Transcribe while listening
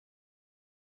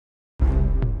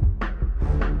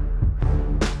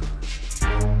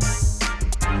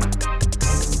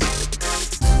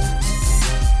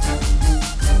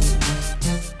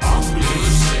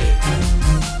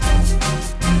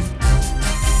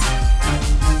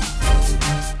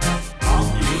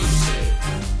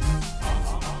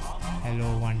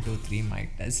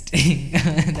mic testing.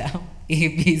 The A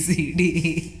B C D.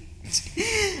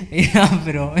 Enough,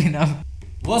 bro. Enough.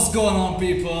 What's going on,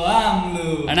 people? I'm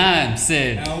Lou. And I'm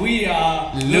Sid. And we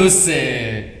are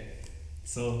Lucid.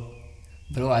 So,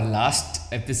 Bro, our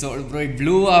last episode, bro, it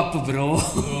blew up, bro.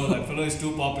 that fellow is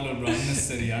too popular, bro.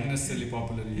 Unnecessarily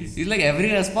popular. He's like every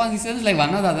response he says like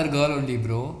one or the other girl only,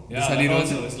 bro. Yeah, that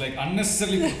also. It's like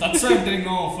unnecessarily. That's why I'm telling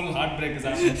no, full heartbreak is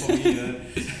happening for me.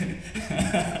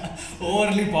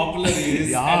 Overly popular he is.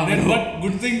 Yeah, and then, bro. but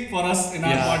good thing for us in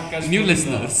our podcast. New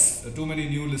listeners. Too many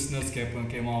new listeners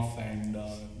came off, and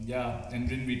and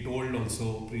then we told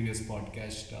also previous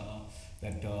podcast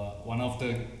that one of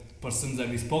the persons that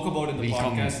we spoke about in the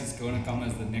podcast is going to come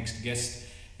as the next guest,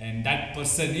 and that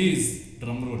person is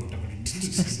drumroll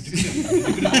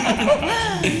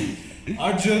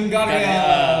Arjun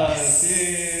Gargas.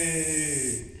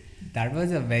 Yay! That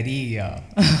was a very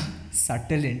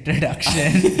subtle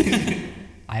introduction.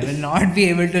 I will not be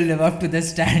able to live up to the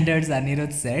standards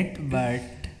Anirudh set, but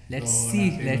let's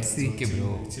see. Okay,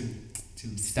 bro. Chill.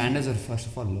 Standards are first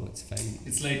of all low, it's fine.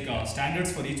 It's like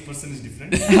standards for each person is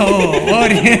different. Oh,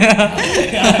 yeah.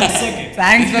 Yeah, it's okay.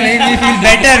 Thanks for making me feel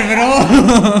better, bro.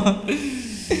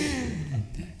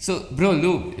 So, bro,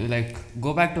 Lou, like,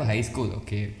 go back to high school,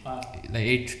 okay? Like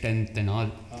 8th, 10th and all.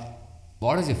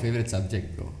 What was your favorite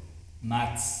subject, bro?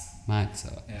 Maths. Maths.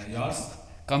 Yeah, yours?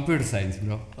 Computer science,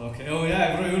 bro. Okay. Oh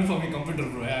yeah, bro. Even for me, computer,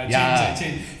 bro. I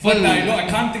changed. Well, But I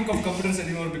can't think of computers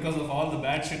anymore because of all the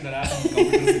bad shit that happened with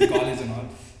computers in college and all.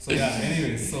 So yeah.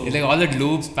 Anyways, so Like all the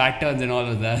loops, patterns and all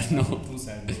of that. No. too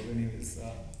sad, bro. Anyways.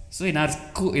 So in our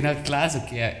school, in our class,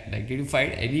 okay, like did you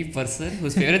find any person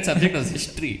whose favorite subject was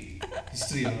history?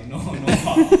 History. No.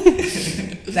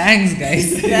 Thanks,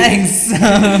 guys. Thanks.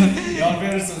 Your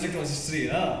favorite subject was history,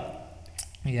 huh?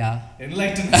 Yeah.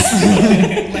 Enlighten us.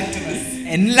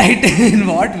 Enlighten in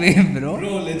what way, bro?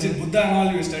 Bro, legit Buddha and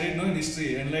all you studied, no, in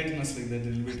history. Enlighten us like that a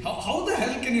little bit. How the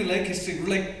hell can you like history? Bro,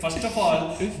 like, first of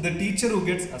all, the teacher who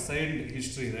gets assigned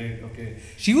history, right? Okay.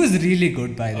 She was really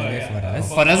good, by the way, Yeah. for us.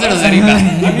 For us, it was very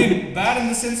bad. I mean, bad in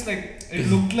the sense like it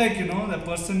looked like the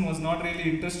person was not really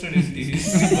interested in the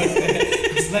history, but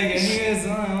it's like anyways,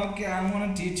 okay, I'm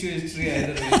gonna teach you history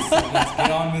either way, so let's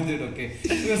get on with it, okay.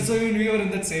 So we were in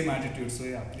that same attitude. So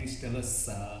yeah, please tell us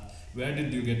where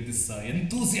did you get this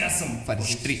enthusiasm For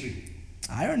history?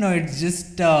 I don't know. It's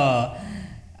just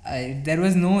there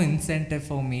was no incentive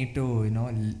for me to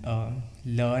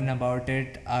learn about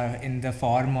it in the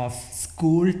form of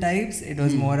school types. It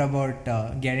was more about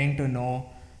getting to know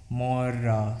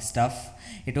more stuff.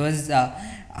 It was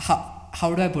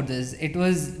how do I put this? It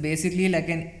was basically like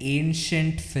an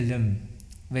ancient film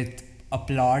with a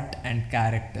plot and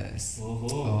characters.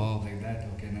 Oh, like that.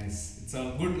 Okay, nice. It's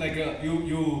a good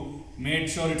you made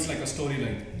sure it's like a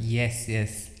storyline. Yes.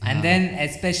 And then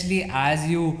especially as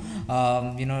you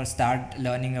start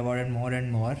learning about it more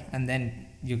and more, and then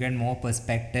you get more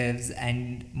perspectives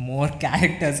and more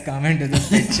characters come into the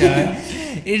picture.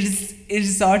 it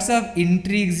sorts of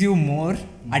intrigues you more.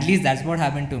 At least that's what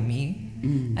happened to me.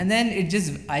 And then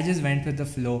I just went with the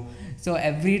flow. So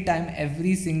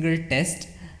every single test,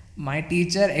 my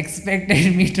teacher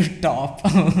expected me to top.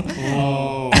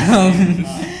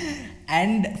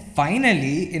 And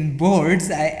finally, in boards,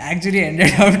 I actually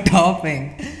ended up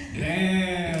topping.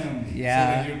 Damn.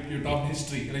 Yeah. So you topped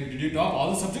history. Like, did you top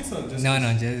all the subjects or just? No,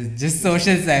 just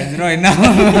social science, bro.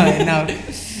 Enough.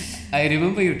 I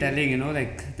remember you telling,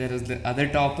 like there was the other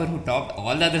topper who topped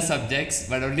all the other subjects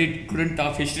but only couldn't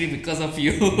top history because of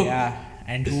you. Yeah.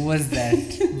 And who was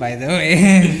that, by the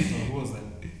way? So who was that?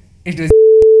 It was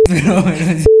bro. It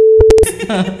was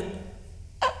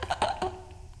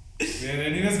We're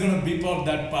anyways gonna beep out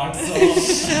that part, so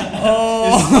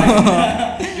oh.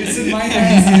 it's in my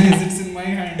hands. It's in my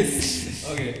hands.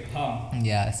 Okay,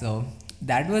 Yeah, so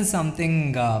that was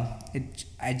something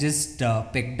I just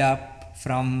picked up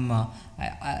from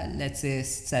let's say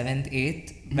 7th,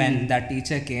 8th when that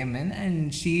teacher came in,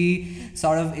 and she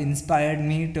sort of inspired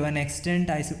me to an extent,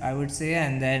 I would say.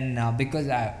 And then because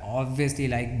I obviously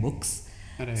like books,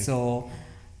 Right. so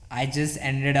I just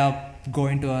ended up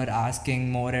going to her,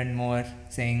 asking more and more,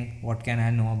 saying, what can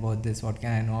I know about this? What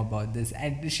can I know about this?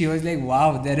 And she was like,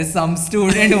 wow, there is some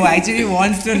student who actually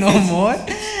wants to know more.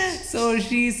 So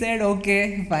she said,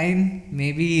 okay, fine.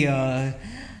 Maybe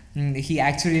he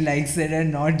actually likes it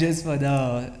and not just for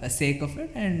the sake of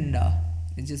it. And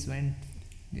it just went,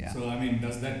 yeah. So I mean,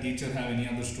 does that teacher have any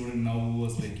other student now who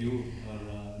was like you, or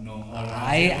no? Or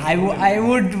I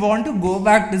would want to go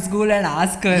back to school and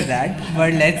ask her that,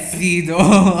 but let's see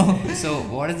though. So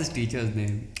what is this teacher's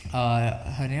name?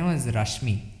 Her name was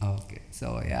Rashmi. Oh, okay.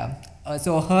 So yeah,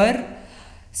 so her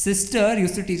sister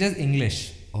used to teach us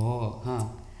English, Oh, huh.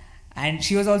 and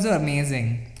she was also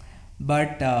amazing.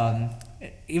 But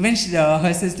even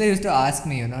her sister used to ask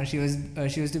me, she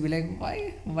used to be like,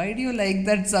 why do you like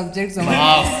that subject so much?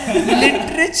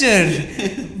 Literature.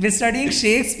 We're studying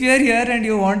Shakespeare here, and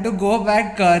you want to go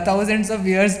back thousands of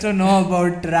years to know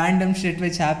about random shit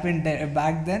which happened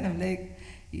back then. I'm like,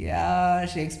 yeah,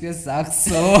 Shakespeare sucks,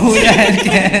 so who the hell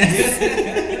cares?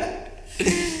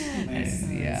 Nice.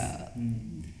 Yeah.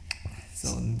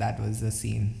 So that was the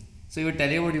scene. So you were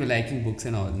telling about you were liking books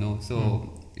and all, no?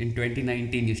 So in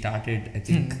 2019 you started, I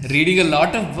think, reading a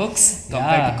lot of books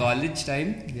compared to Yeah. college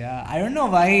time. Yeah, I don't know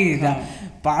why.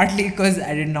 Partly because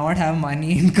I did not have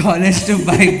money in college to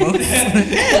buy books.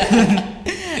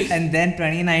 And then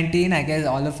 2019, I guess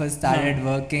all of us started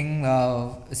working,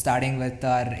 starting with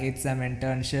our 8th sem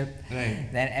internship. Right.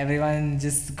 Then everyone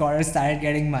just started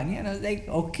getting money, and I was like,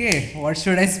 okay, what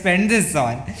should I spend this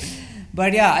on?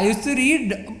 But yeah, I used to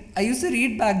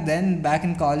read back then, back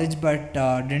in college, but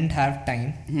didn't have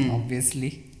time,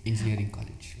 obviously. Engineering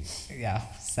college. Yeah,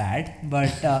 sad. But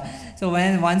so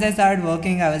once I started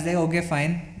working, I was like, okay,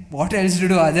 fine. What else to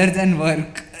do other than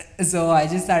work? So I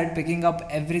just started picking up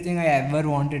everything I ever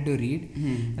wanted to read,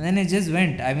 and then it just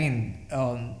went. I mean,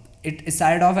 it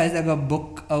started off as like a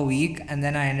book a week, and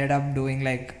then I ended up doing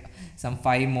like some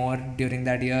 5 more during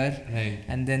that year. Right.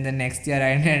 And then the next year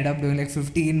I ended up doing like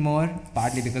 15 more,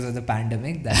 partly because of the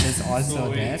pandemic. That is also So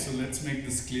wait, there. so let's make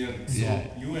this clear. So Yeah.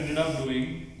 you ended up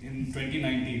doing in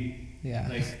 2019, Yeah.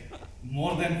 like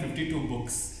more than 52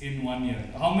 books in 1 year.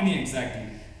 How many exactly?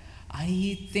 I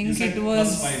You think said it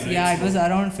was, plus 5, right? yeah, it So was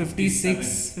around 56,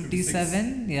 57.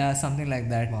 57. Yeah, something like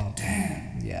that. Wow.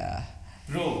 Yeah.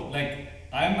 Bro, like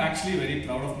I'm actually very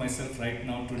proud of myself right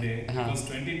now today because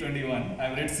 2021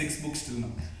 I've read 6 books till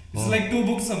now. It's Oh. like 2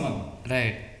 books a month.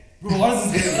 Right. Bro, what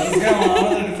is this game? This game on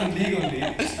another different league only.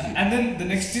 And then the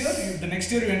next year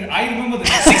you ended. I remember the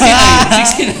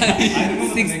next year. I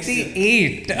remember the next year.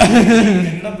 68. We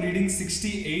ended up reading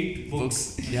 68 books.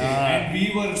 Okay? Yeah. And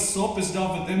we were so pissed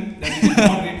off with him that we did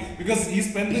not read because he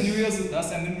spent the New Year's with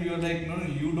us, and then we were like, no,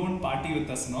 you don't party with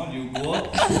us, no. You go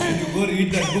and you go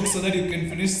read that book so that you can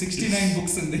finish 69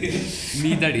 books in the year.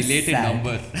 Me, that elated Sad.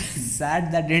 number.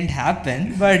 Sad that didn't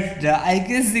happen, but I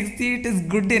guess 68 is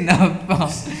good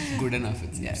enough. Good enough,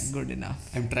 it's Yes, good enough.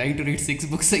 I'm trying to read 6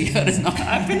 books a year. It's not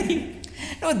happening.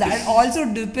 No, that also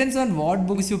depends on what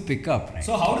books you pick up, right?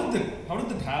 So how did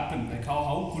that happen? Like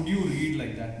how could you read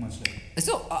like that much? Like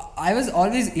So I was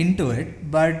always into it,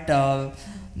 but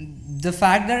the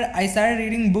fact that I started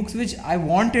reading books which I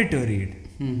wanted to read.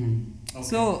 okay.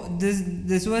 So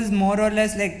this was more or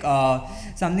less like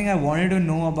something I wanted to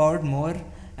know about more,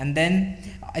 and then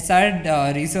I started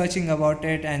researching about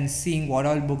it and seeing what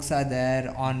all books are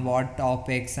there on what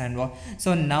topics and what.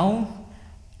 So now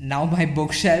my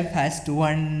bookshelf has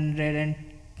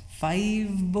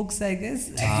 205 books, I guess.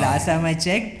 Like last time I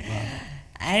checked,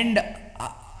 and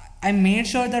I made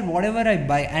sure that whatever I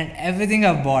buy and everything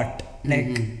I've bought,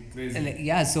 Crazy.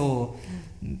 yeah, so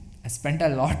I spent a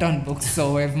lot on books.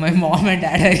 So if my mom and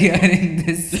dad are hearing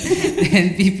this,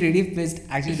 they'll be pretty pissed.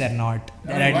 Actually, they're not.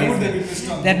 They're at why would least they be pissed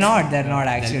on they're books? not. They're not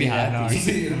actually. be They're not. happy.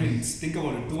 See, I mean, think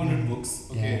about it. 200 books.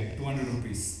 Okay, Yeah. 200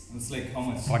 rupees. It's like how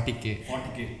much? 40k.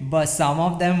 40k. But some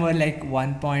of them were like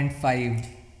 1.5.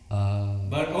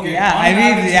 But okay. Yeah, on I an mean,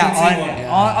 average, yeah, let's say what?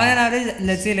 on an average,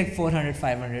 let's say like 400,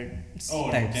 500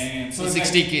 Oh, types. damn. So it's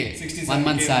 60K, 60, 1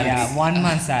 month 70K. salary. Yeah, 1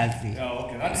 month salary. Yeah,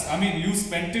 okay. That's. I mean, you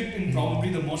spent it in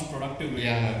probably the most productive way.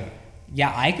 Yeah. ever.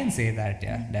 Yeah, I can say that.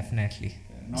 Yeah, definitely.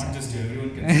 Not just you,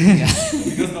 everyone can.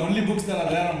 Because the only books that are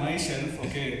there on my shelf,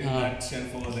 okay, in that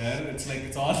shelf over there,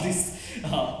 it's all these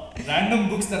random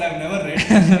books that I've never read.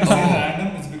 When I say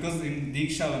random, it's because in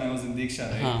Diksha, when I was in Diksha,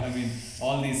 right? I mean,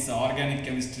 all these organic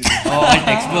chemistry. Oh,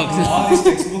 textbooks. All these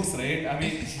textbooks, right? I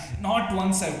mean, not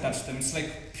once I've touched them. It's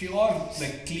like pure,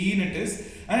 like clean it is.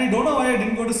 And I don't know why I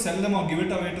didn't go to sell them or give it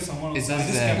away to someone else. It's I just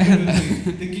just there. kept it with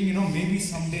me, thinking, maybe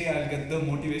someday I'll get the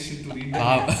motivation to read them.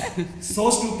 Wow. So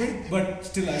stupid, but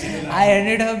still I still I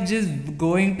ended up just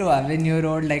going to Avenue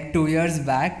Road like 2 years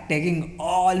back, taking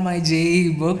all my JE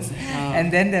books,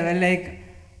 and then they were like,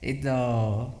 it's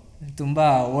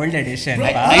tumba old edition.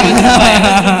 Bro, pa."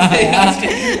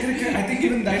 I think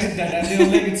even I did that, and they were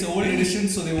like, it's old edition,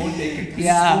 so they won't take it. It's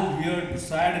Yeah. so weird,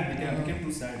 sad. It became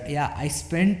too sad. Yeah, I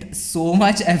spent so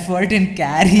much effort in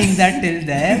carrying that till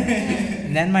there.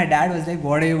 And then my dad was like,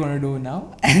 what are you going to do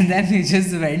now? And then we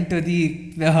just went to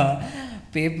the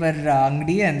paper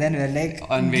angdi, and then we're like,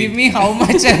 give me how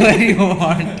much ever you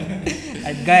want.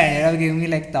 That guy ended up giving me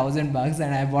like $1,000,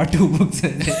 and I bought 2 books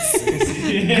with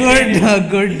it.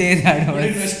 Good day that Good was.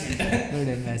 investment. Good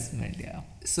investment, yeah.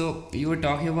 So you were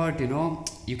talking about,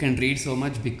 you can read so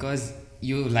much because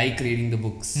you like reading the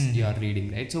books you are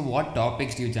reading, right? So what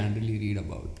topics do you generally read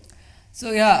about?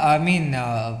 So yeah, I mean,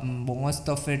 most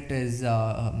of it is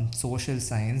social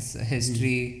science,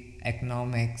 history,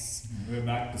 economics. We're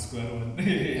back to square one.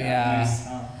 Yeah. Nice.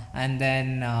 And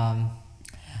then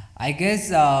I guess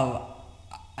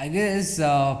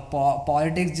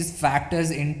politics just factors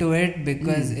into it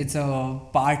because it's a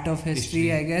part of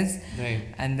history, I guess. Right.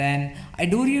 And then I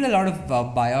do read a lot of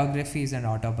biographies and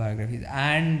autobiographies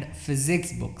and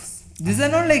physics books. These are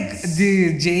not like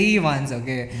the JE ones,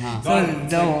 okay? Uh-huh. God, So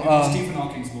it's the like, Stephen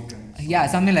Hawking's book. And yeah,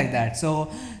 something like that. So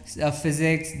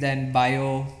physics, then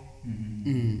bio,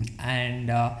 and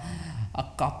a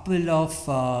couple of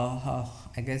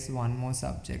I guess one more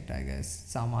subject, I guess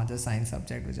some other science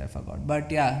subject which I forgot, but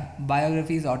yeah,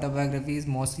 biographies, autobiographies,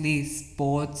 mostly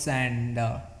sports and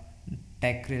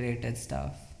tech related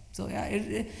stuff. So yeah,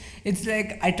 it's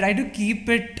like I try to keep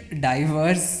it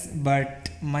diverse, but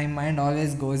my mind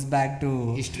always goes back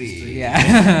to History.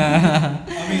 yeah.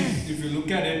 I mean, if you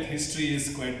look at it, history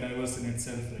is quite diverse in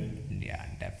itself, right? Yeah,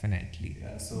 definitely.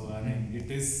 Yeah, so I mean, it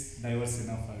is diverse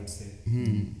enough, I would say.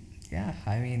 Yeah,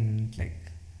 I mean, like,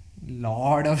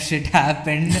 lot of shit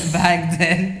happened back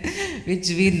then, which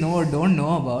we don't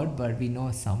know about, but we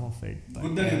know some of it. But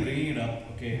Good that you're bringing it up.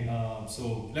 Okay,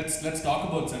 so let's talk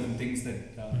about certain things that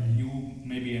you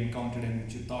maybe encountered and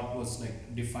which you thought was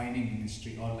like defining in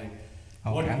history, or like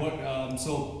Okay.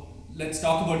 So let's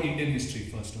talk about Indian history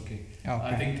first. Okay.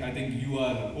 Okay. I think you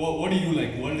are. What do you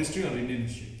like, world history or Indian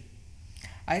history?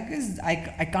 I guess I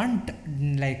can't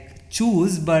like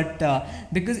choose, but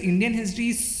because Indian history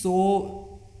is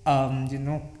so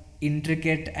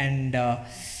intricate and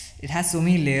it has so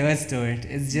many layers to it.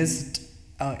 It's just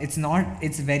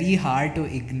it's very hard to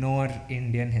ignore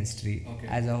Indian history Okay.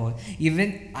 as a whole.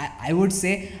 Even I would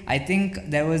say, I think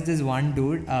there was this one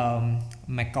dude,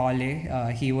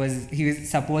 Macaulay. He was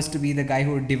supposed to be the guy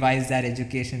who devised our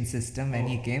education system when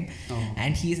he came,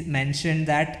 and he mentioned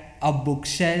that a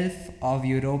bookshelf of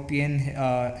European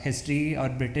history or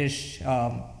British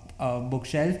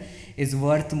bookshelf is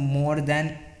worth more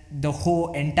than the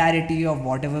whole entirety of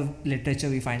whatever literature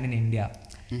we find in India.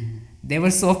 They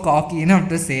were so cocky enough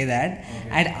to say that, Okay.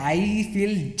 and I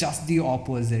feel just the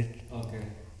opposite. Okay.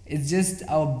 It's just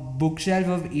a bookshelf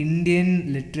of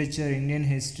Indian literature, Indian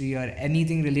history, or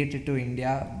anything related to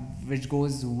India, which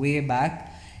goes way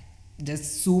back,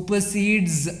 just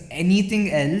supersedes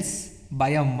anything else by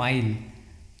a mile.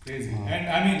 Crazy. And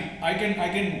I mean, I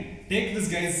can take this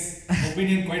guy's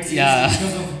opinion quite seriously Yeah.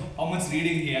 because of how much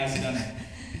reading he has done.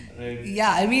 Right.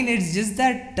 Yeah, I mean, it's just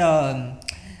that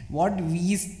what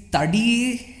we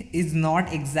study is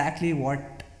not exactly what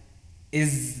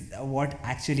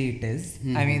actually it is.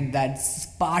 I mean, that's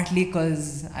partly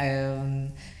because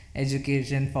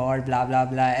education for blah blah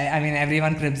blah. I mean,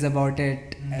 everyone cribs about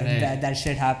it. Right. That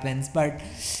shit happens, but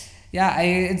yeah,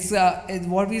 it's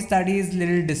what we study is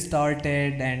little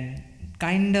distorted and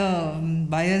kind of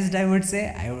biased, I would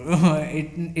say.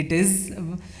 It is,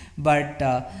 but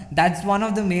that's one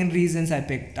of the main reasons I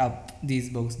picked up these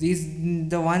books.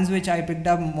 The ones which I picked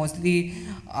up mostly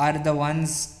are the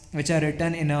ones which are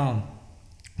written in a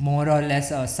more or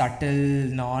less a subtle,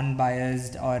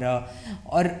 non-biased, or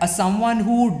a someone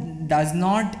who does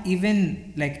not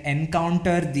even like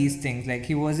encounter these things. Like,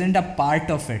 he wasn't a part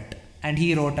of it, and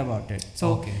he wrote about it.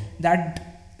 So Okay.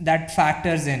 that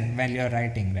factors in when you're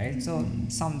writing, right? So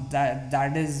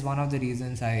that is one of the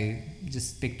reasons I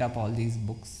just picked up all these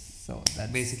books. So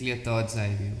that's Basically a third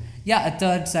side view. yeah, a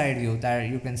third side view, that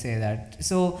you can say that.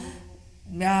 So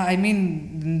yeah, I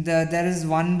mean, there is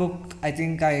one book I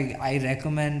think I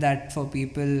recommend that for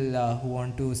people who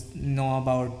want to know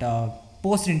about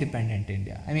post-independent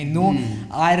India. I mean,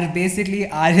 our history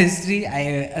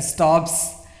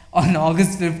stops on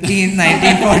August 15th,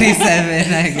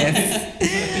 1947, I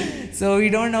guess. So we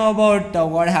don't know about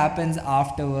what happens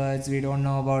afterwards. We don't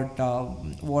know about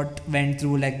what went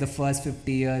through like the first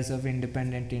 50 years of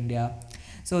independent India.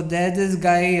 So there's this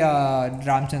guy,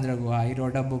 Ramchandra Guha. He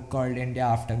wrote a book called India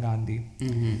After Gandhi.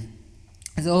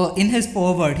 So in his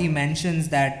foreword, he mentions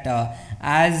that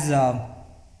as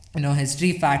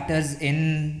history factors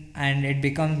in and it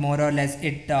becomes more or less,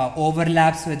 it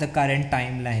overlaps with the current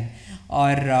timeline,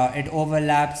 or it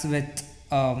overlaps with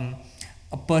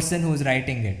a person who's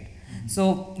writing it.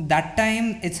 So that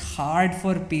time it's hard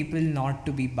for people not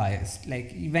to be biased.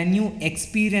 Like, when you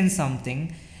experience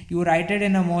something, you write it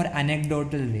in a more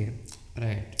anecdotal way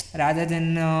Right. rather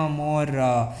than a more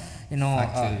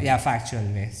Factual way. factual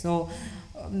way. So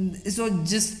so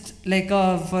just like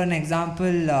for an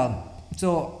example,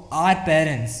 so our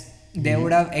parents, they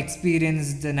would have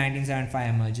experienced the 1975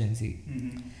 emergency.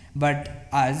 But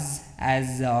us,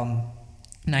 as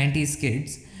 90s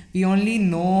kids, we only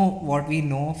know what we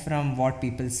know from what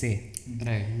people say.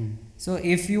 Right. So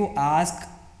if you ask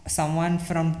someone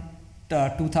from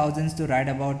 2000s to write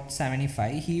about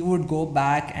 75, he would go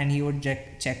back and he would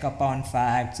check up on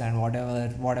facts and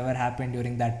whatever happened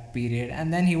during that period,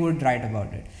 and then he would write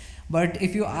about it. But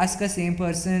if you ask a same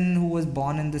person who was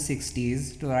born in the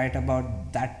 60s to write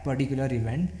about that particular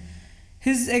event,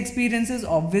 his experiences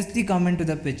obviously come into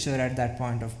the picture at that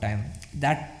point of time.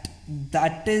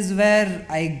 That is where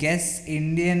I guess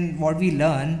what we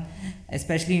learn,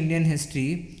 especially Indian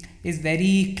history, is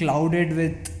very clouded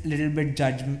with little bit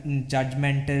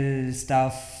judgmental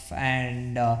stuff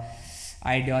and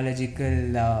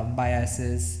ideological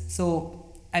biases. So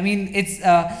I mean, it's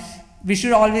we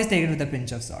should always take it with a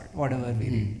pinch of salt, whatever we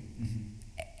read.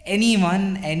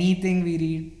 Anything we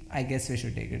read, I guess we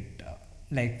should take it.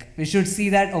 Like, we should see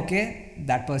that, okay,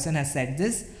 that person has said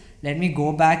this. Let me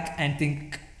go back and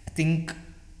think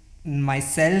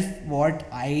myself what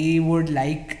I would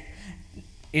like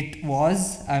it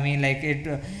was. I mean, like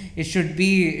it should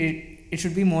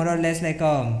be more or less like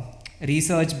a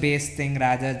research based thing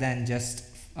rather than just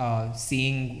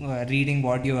reading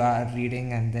what you are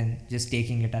reading and then just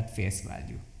taking it at face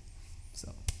value. So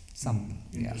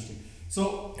Interesting.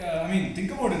 So I mean,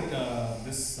 think about it.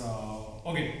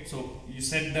 Okay, so you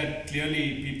said that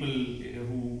clearly people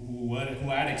who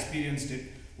had experienced it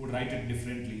would write it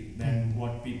differently than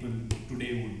what people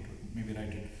today would maybe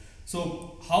write it.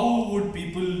 So how would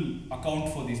people account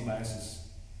for these biases?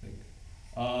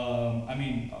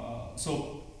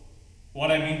 So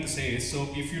what I mean to say is, so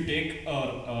if you take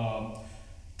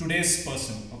today's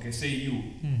person, okay, say you,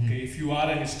 okay, if you are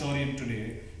a historian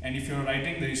today, and if you're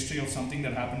writing the history of something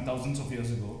that happened thousands of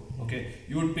years ago, okay,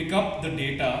 you would pick up the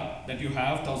data that you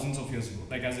have thousands of years ago,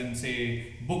 like as in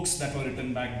say books that were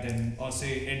written back then, or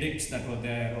say edicts that were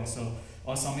there,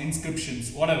 or some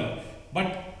inscriptions, whatever.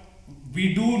 But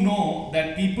we do know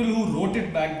that people who wrote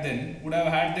it back then would have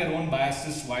had their own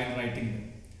biases while writing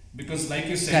them. Because like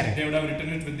you said, correct, they would have written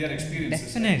it with their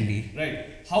experiences. definitely.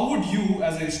 Right? How would you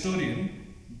as a historian,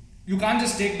 you can't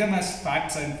just take them as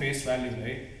facts and face value,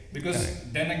 right? Because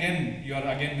correct, then again, you are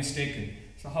again mistaken.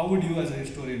 So how would you as a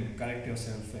historian correct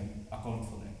yourself and account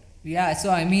for that? Yeah,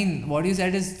 so I mean, what you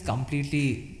said is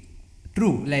completely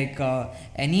true. Like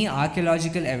any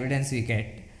archaeological evidence we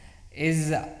get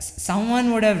is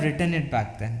someone would have written it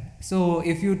back then. So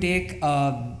if you take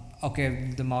the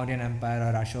Mauryan Empire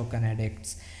or Ashokan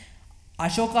edicts,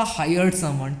 Ashoka hired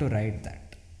someone to write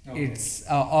that. Okay. It's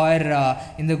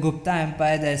in the Gupta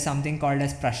Empire, there's something called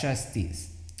as Prashastis.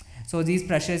 So these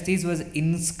Prashastis was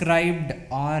inscribed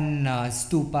on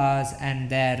stupas and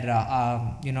their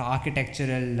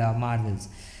architectural marvels.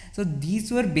 So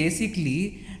these were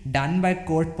basically done by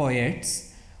court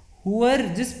poets who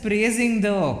were just praising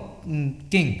the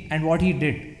king and what he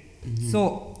did.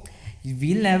 So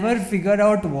we'll never figure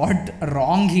out what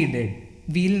wrong he did.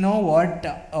 We'll know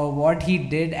what he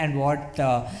did and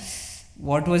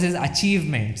what was his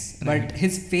achievements. Right. But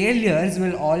his failures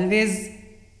will always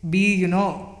be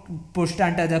pushed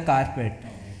under the carpet. Okay.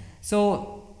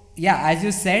 So yeah, as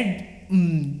you said,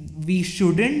 we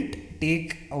shouldn't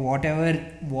take whatever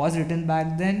was written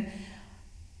back then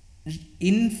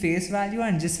in face value,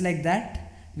 and just like that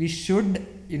we should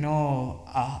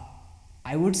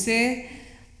I would say,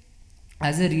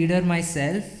 as a reader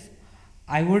myself,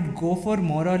 I would go for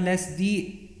more or less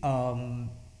the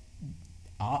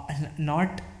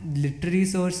not literary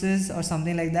sources or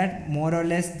something like that, more or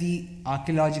less the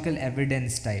archaeological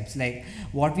evidence types, like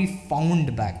what we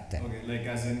found back then. Okay, like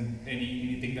as in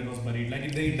anything that was buried, like in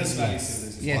the Indus Valley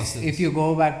civilization. Yes, Fossils. if you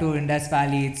go back to Indus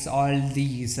Valley, it's all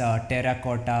these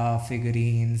terracotta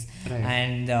figurines, Right.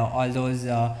 and all those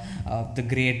the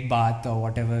Great Bath or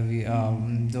whatever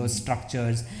those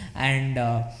structures, and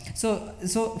so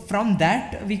from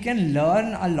that we can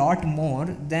learn a lot more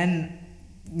than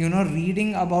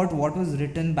reading about what was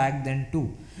written back then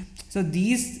too. So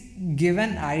these give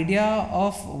an idea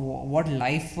of what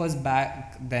life was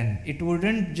back then. It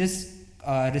wouldn't just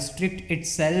restrict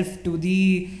itself to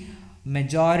the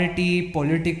majority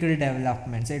political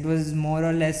developments. It was more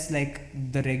or less like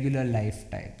the regular life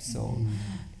type. So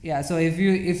yeah, so if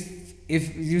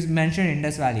you mentioned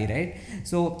Indus Valley, right?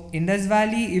 So Indus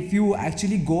Valley, if you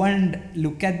actually go and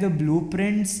look at the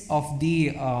blueprints of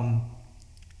the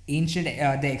ancient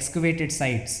the excavated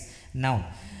sites now,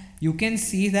 you can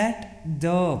see that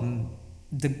the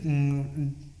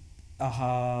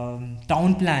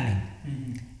town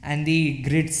planning and the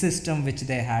grid system which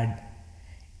they had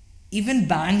even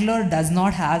Bangalore does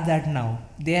not have that now.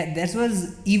 This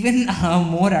was even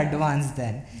more advanced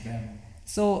then. Damn.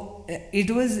 So it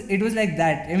was like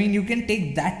that. I mean, you can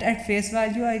take that at face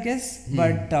value, I guess,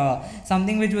 but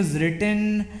something which was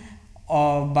written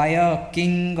by a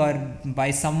king or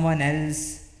by someone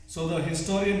else. So the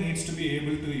historian needs to be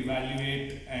able to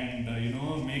evaluate and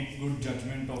make good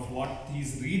judgment of what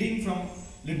he's reading from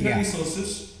literary Yeah. sources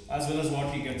as well as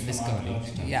what he gets from Discovery.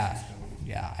 archaeological. Yeah,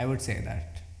 yeah, I would say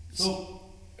that. So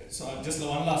just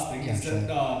one last thing Yeah, is sure.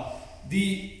 that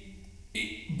the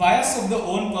bias of the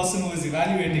own person who is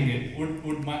evaluating it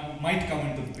might come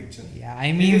into the picture. Yeah,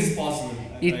 I mean, it is possible.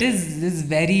 it right? is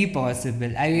very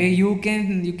possible. You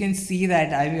can see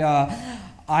that.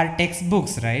 Our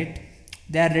textbooks, right?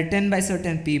 They are written by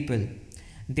certain people.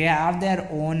 They have their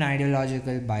own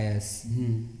ideological bias.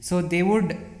 So they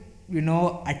would,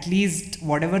 at least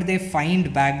whatever they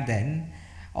find back then,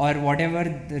 or whatever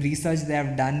the research they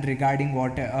have done regarding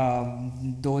what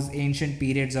those ancient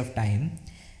periods of time,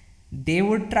 they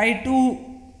would try to,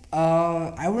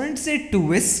 I wouldn't say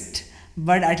twist,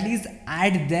 but at least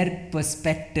add their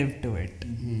perspective to it.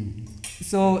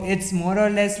 So it's more or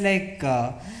less like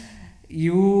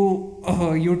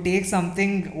you take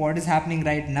something what is happening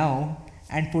right now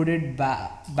and put it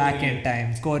back in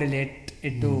time, correlate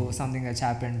it to something that's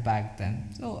happened back then.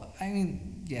 So I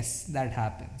mean, yes, that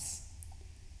happens.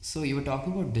 So you were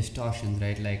talking about distortions,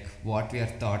 right? Like what we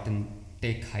are taught in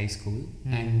take high school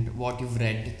and what you've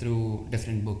read through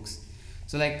different books.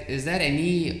 So like, is there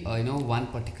any one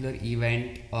particular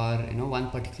event or one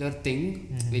particular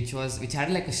thing which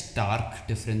had like a stark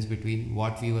difference between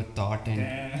what we were taught and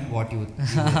Damn. what you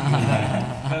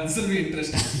This will be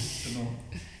interesting to know.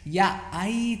 Yeah,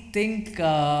 I think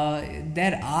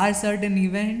there are certain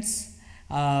events,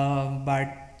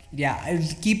 but yeah,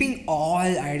 keeping all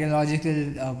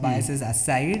ideological biases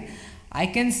aside, I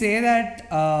can say that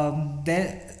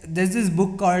there's this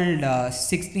book called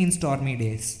 16 Stormy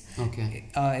Days. Okay.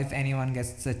 If anyone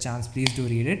gets a chance, please do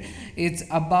read it. It's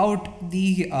about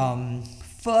the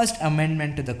First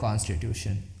Amendment to the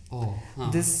Constitution. Oh.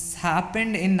 This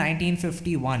happened in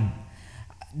 1951.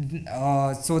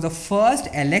 So the first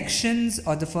elections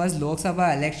or the first Lok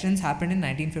Sabha elections happened in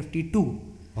 1952.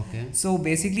 Okay. So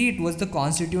basically, it was the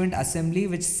Constituent Assembly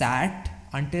which sat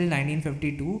until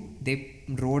 1952. They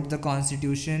wrote the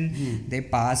Constitution. They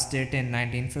passed it in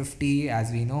 1950,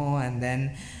 as we know, and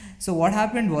then. So what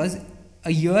happened was,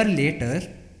 a year later.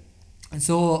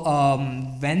 So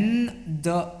when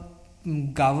the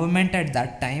government at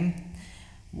that time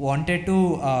wanted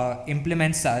to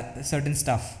implement certain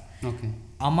stuff. Okay.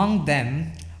 Among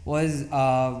them was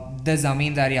the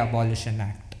Zamindari Abolition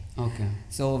Act. Okay.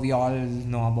 So we all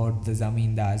know about the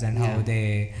zamindars and how Yeah.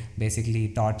 they basically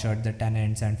tortured the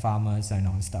tenants and farmers and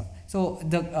all stuff. So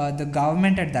the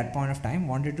government at that point of time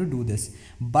wanted to do this,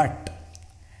 but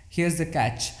here's the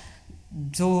catch.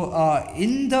 So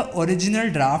in the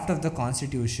original draft of the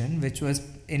constitution, which was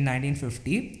in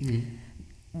 1950,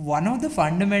 one of the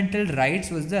fundamental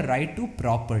rights was the right to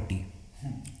property.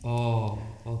 Oh.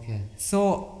 Okay.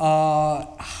 So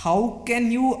how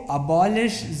can you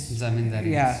abolish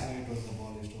Zamindari. Yeah. So it was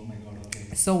abolished. Oh my god,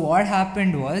 okay. So what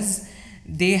happened was,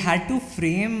 they had to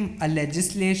frame a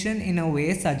legislation in a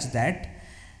way such that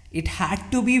it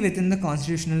had to be within the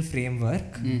constitutional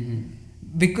framework,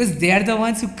 because they are the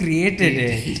ones who created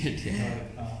it.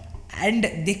 And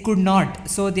they could not.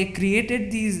 So they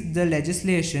created the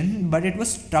legislation, but it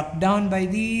was struck down by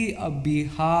the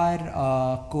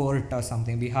Bihar court or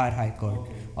something, Bihar High Court,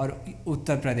 or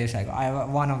Uttar Pradesh High Court,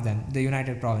 one of them, the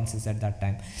United Provinces at that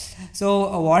time.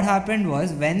 So what happened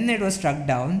was, when it was struck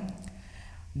down,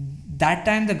 that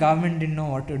time the government didn't know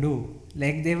what to do.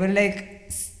 Like, they were like,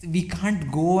 we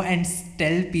can't go and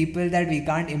tell people that we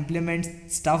can't implement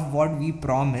stuff what we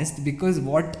promised, because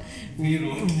what we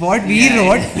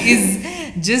wrote is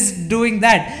just doing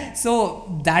that.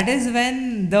 So that is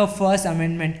when the First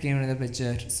Amendment came into the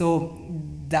picture. So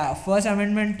the First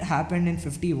Amendment happened in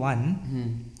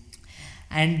 51,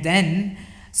 and then,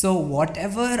 so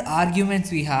whatever arguments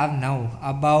we have now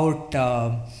about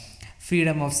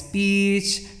freedom of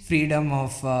speech, freedom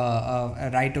of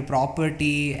right to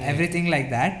property, everything like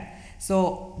that.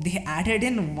 So they added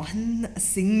in one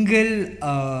single,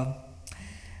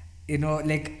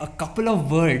 like a couple of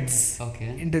words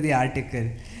into the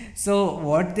article. So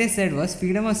what they said was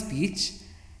freedom of speech,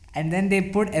 and then they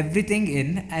put everything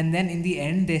in, and then in the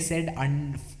end they said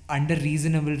under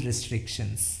reasonable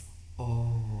restrictions.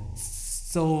 Oh.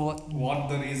 So what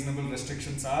the reasonable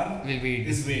restrictions are is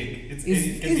vague. It's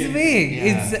vague.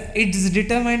 Yeah. It's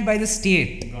determined by the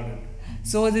state. Got it.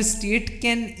 So the state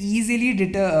can easily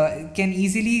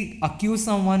accuse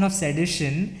someone of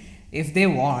sedition if they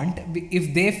want,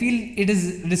 if they feel it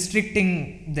is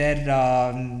restricting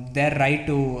their right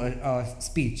to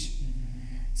speech.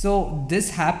 So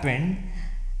this happened,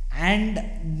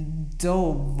 and the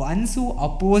ones who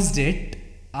opposed it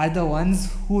are the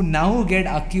ones who now get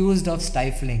accused of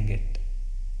stifling it.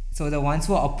 So the ones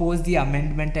who opposed the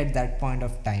amendment at that point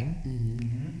of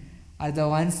time are the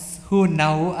ones who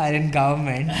now are in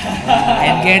government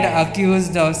and get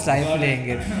accused of stifling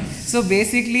it. So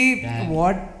basically, Damn.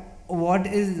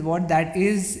 what that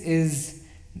is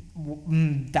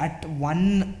that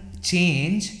one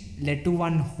change led to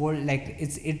one whole, like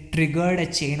it triggered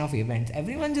a chain of events.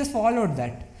 Everyone just followed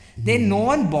that. No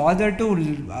one bothered to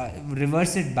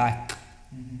reverse it back.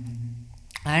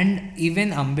 And even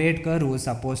Ambedkar, who was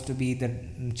supposed to be the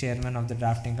chairman of the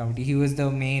drafting committee, he was the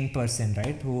main person,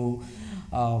 right, who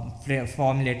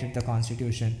formulated the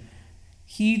constitution.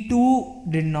 He too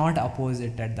did not oppose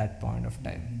it at that point of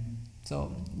time.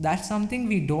 So that's something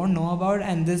we don't know about,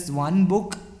 and this one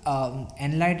book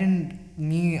enlightened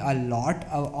me a lot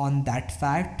on that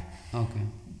fact. Okay.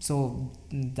 So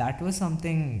that was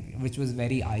something which was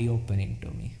very eye-opening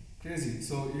to me. Crazy.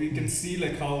 So you can see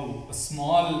like how a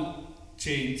small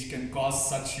change can cause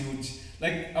such huge,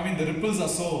 like, I mean, the ripples are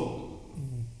so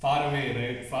far away,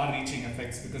 right? Far-reaching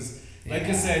effects, because like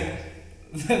you said,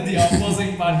 the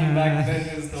opposing party back then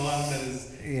is the one that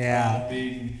is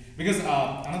being, because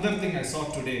another thing I saw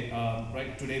today,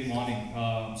 right, today morning,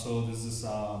 so this is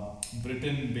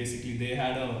Britain, basically they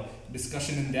had a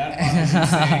discussion in their parliament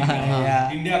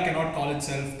saying India cannot call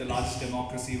itself the largest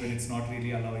democracy when it's not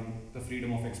really allowing the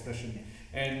freedom of expression.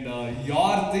 And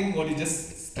your thing, what you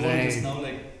just told just now,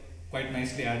 like, quite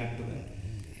nicely added to that.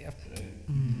 Yep. Right.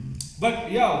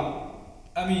 But yeah,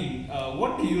 I mean,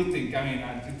 what do you think? I mean,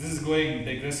 this is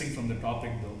digressing from the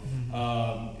topic though.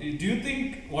 Do you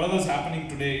think whatever's happening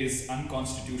today is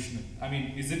unconstitutional? I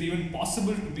mean, is it even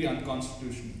possible to be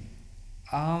unconstitutional?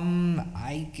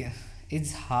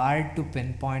 It's hard to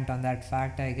pinpoint on that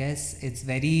fact, I guess. It's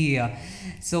very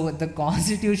so the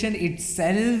constitution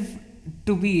itself,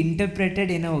 to be interpreted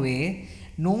in a way,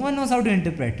 no one knows how to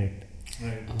interpret it.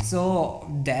 Right. So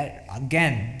there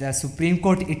again, the Supreme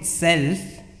Court itself,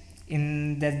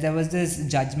 there was this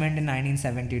judgment in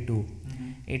 1972.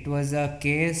 It was a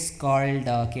case called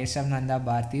Keshav Nanda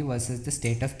Bharti versus the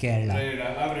state of Kerala. Right,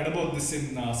 I've read about this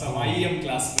in some IEM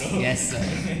class, bro. Yes, sir.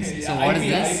 Yeah, So what is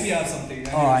this? IPR something.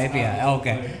 Oh, IPR.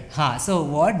 Okay. So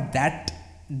what that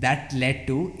led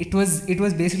to, it was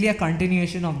basically a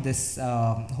continuation of this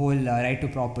whole Right to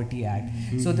Property Act.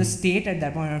 So the state at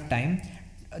that point of time,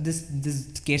 this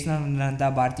Keshav Nanda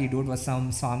Bharti dude was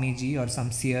some Swamiji or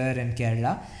some seer in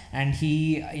Kerala, and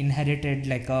he inherited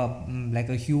like a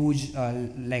huge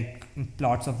like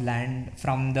plots of land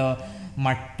from the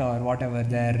Mutt or whatever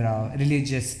their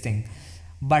religious thing.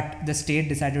 But the state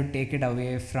decided to take it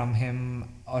away from him,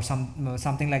 or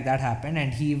something like that happened,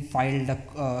 and he filed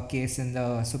a case in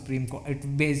the Supreme Court. It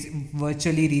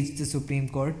virtually reached the Supreme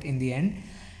Court in the end,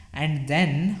 and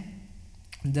then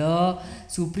the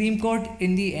Supreme Court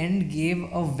in the end gave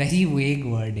a very vague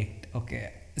verdict.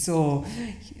 Okay, so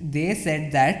they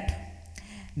said that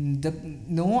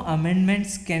no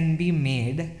amendments can be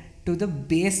made to the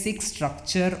basic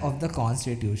structure of the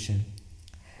Constitution.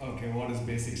 Okay, what is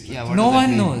basic structure? Yeah, what No does that one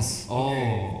mean? knows.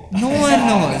 Oh. No one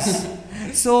knows.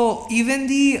 So even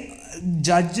the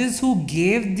judges who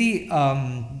gave the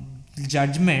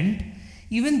judgment,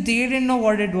 even they didn't know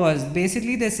what it was.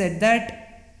 Basically, they said that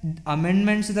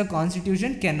amendments to the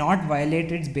Constitution cannot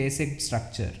violate its basic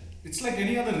structure. It's like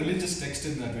any other religious text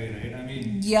in that way, right? I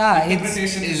mean, Yeah,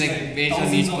 interpretation it's is like based on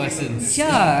thousands each of person. interpretations.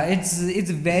 Yeah,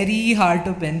 it's very hard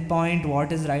to pinpoint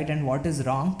what is right and what is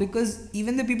wrong, because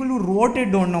even the people who wrote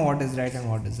it don't know what is right and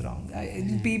what is wrong.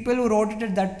 People who wrote it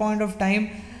at that point of time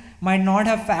might not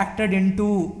have factored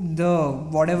into the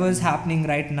whatever is happening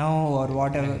right now or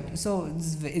whatever. So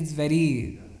it's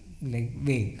very like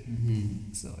vague.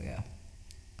 So yeah.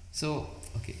 So,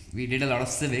 okay, we did a lot of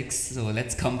civics, so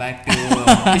let's come back to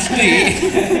history.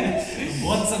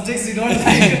 Both subjects you don't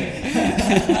like.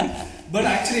 But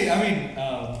actually, I mean,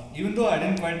 even though I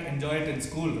didn't quite enjoy it in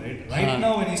school, right? Right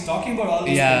now, when he's talking about all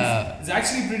these things, it's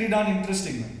actually pretty darn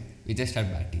interesting, man. We just had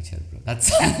bad teacher, bro.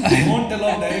 That's I won't tell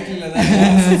off directly like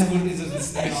that. Some school teachers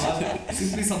listening, or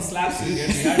simply some slaps we get.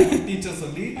 We had good teachers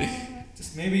only.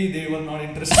 Just maybe they were not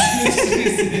interested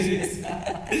in history.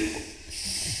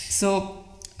 So,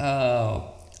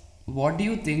 what do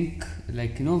you think,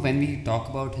 like, when we talk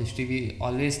about history, we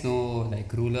always know,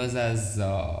 like, rulers as,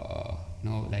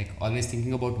 like, always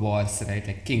thinking about wars, right?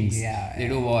 Like, kings. Yeah, They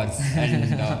do wars.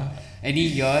 And any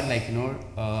year, like,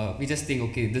 we just think,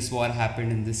 okay, this war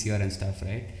happened in this year and stuff,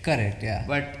 right? Correct, yeah.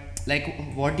 But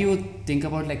like, what do you think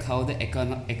about like how the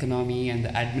economy and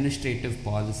the administrative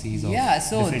policies of Yeah,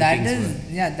 so different that things is,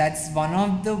 were? yeah, that's one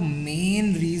of the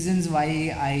main reasons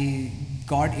why I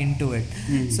got into it.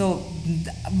 So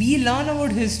we learn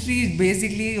about history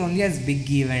basically only as big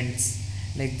events,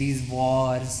 like these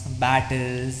wars,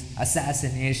 battles,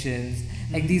 assassinations,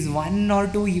 like these one or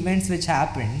two events which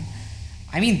happen.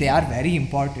 I mean, they are very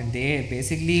important. They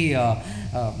basically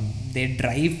they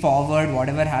drive forward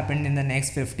whatever happened in the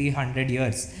next 50, 100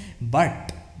 years.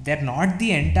 But they're not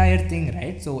the entire thing,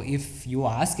 right? So if you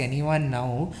ask anyone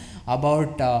now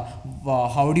about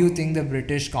how do you think the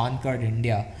British conquered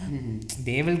India,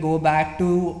 they will go back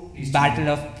to East Battle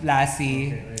India. of Plassey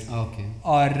Okay, right. Okay.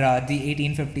 or the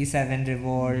 1857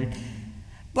 revolt.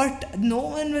 But no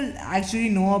one will actually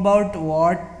know about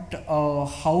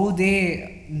how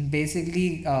they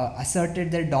basically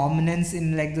asserted their dominance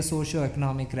in like the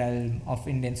socio-economic realm of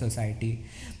Indian society,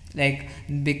 like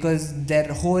because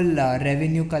their whole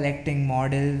revenue collecting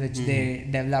model which they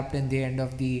developed in the end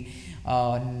of the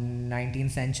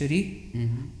 19th century,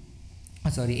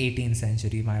 sorry, 18th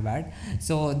century, my bad.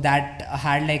 So that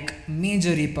had like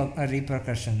major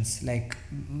repercussions, like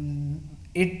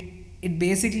it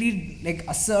basically like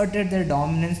asserted their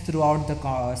dominance throughout the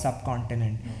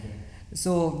subcontinent. Okay.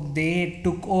 So they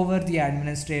took over the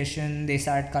administration. They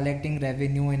started collecting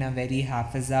revenue in a very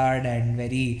haphazard and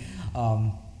very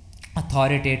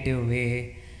authoritative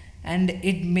way, and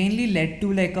it mainly led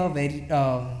to like a very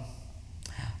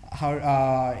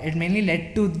it mainly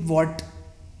led to what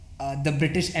the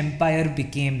British Empire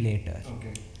became later.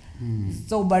 Okay.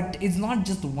 So, but it's not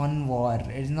just one war.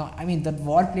 It's not. I mean, that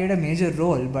war played a major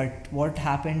role, but what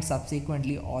happened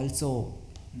subsequently also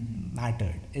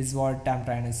mattered, is what I'm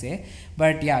trying to say.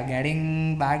 But yeah,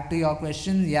 getting back to your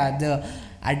question, yeah, the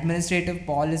administrative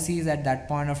policies at that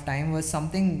point of time was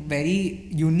something very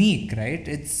unique, right?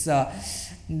 It's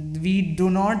we do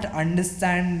not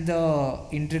understand the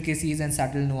intricacies and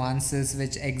subtle nuances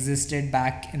which existed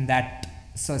back in that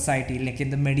society, like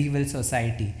in the medieval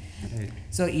society. Right.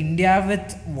 So India,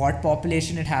 with what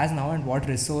population it has now and what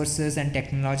resources and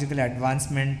technological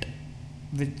advancement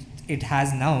which it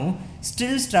has now,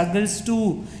 still struggles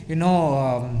to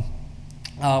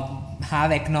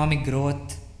have economic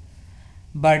growth.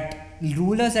 But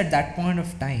rulers at that point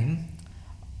of time,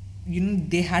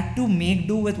 they had to make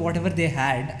do with whatever they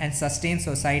had and sustain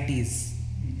societies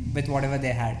with whatever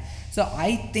they had. So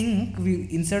I think we,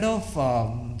 instead of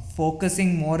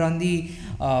focusing more on the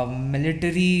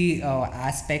military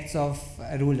aspects of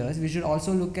rulers, we should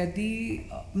also look at the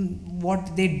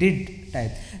what they did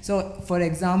type. So for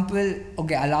example,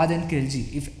 okay, Aladdin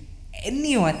Khilji. If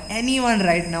anyone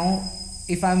right now,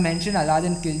 if I mention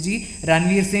Aladdin Khilji,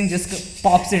 Ranveer Singh just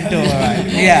pops into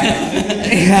yeah.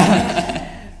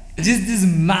 Just this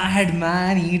mad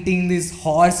man eating this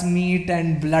horse meat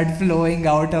and blood flowing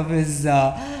out of his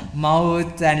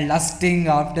mouth and lusting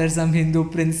after some Hindu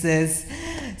princess,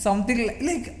 something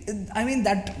like I mean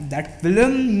that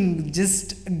film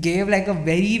just gave like a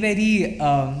very very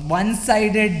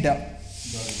one-sided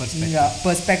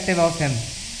perspective of him.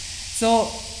 So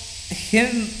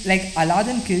him, like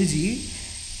Aladdin Khilji,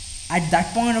 at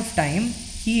that point of time,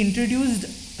 he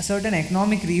introduced certain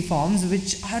economic reforms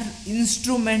which are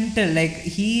instrumental. Like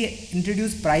he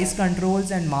introduced price controls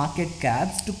and market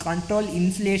caps to control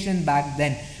inflation back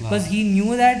then, because he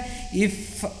knew that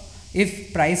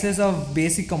if prices of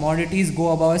basic commodities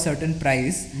go above a certain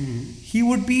price, he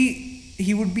would be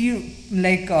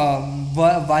like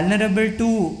vulnerable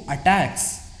to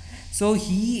attacks. So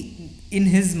he, in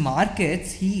his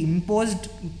markets, he imposed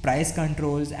price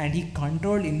controls and he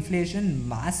controlled inflation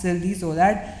massively so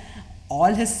that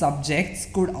all his subjects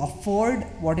could afford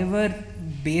whatever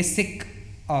basic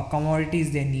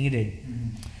commodities they needed.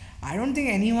 I don't think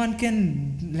anyone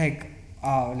can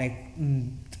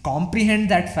comprehend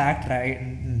that fact right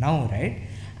now, right?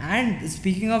 And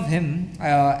speaking of him,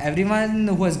 everyone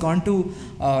who has gone to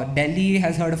Delhi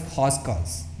has heard of Horse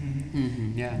Cause.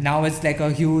 Yeah. Now it's like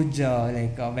a huge,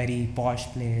 like a very posh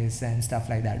place and stuff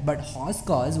like that. But Horse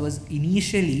Cause was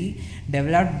initially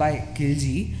developed by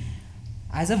Khilji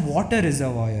as a water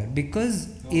reservoir, because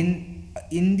in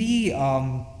the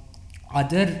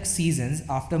other seasons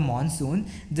after monsoon,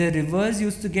 the rivers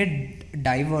used to get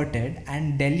diverted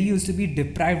and Delhi used to be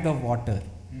deprived of water.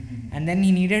 And then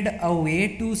he needed a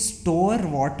way to store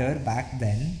water back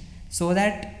then so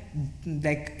that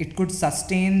like it could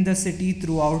sustain the city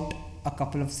throughout a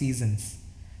couple of seasons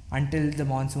until the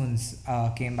monsoons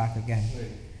came back again.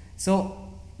 Right. So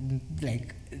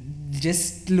like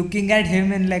just looking at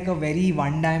him in like a very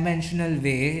one-dimensional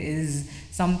way is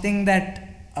something that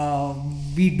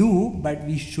we do, but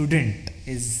we shouldn't.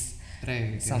 Is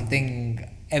Right. something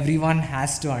everyone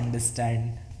has to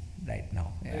understand right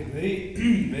now. Yeah. Right, very,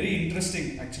 very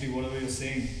interesting actually, whatever you're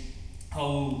saying.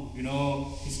 How,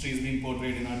 history is being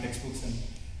portrayed in our textbooks, and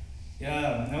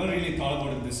yeah, never really thought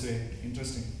about it this way.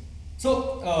 Interesting.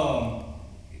 So,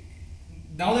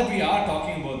 now that we are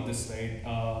talking about this, right,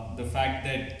 the fact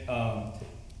that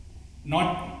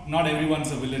not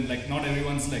everyone's a villain, like not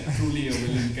everyone's like truly a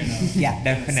villain kind of. Yeah,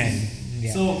 definitely.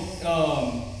 Yeah. So,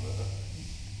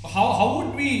 how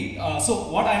would we? So,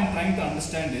 what I'm trying to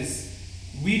understand is,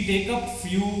 we take up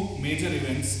few major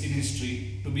events in history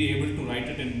to be able to write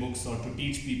it in books or to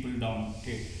teach people down.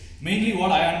 Okay. Mainly,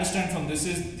 what I understand from this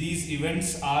is these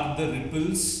events are the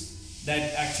ripples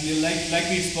that actually, like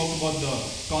we spoke about the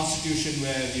Constitution,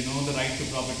 where the right to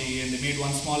property, and they made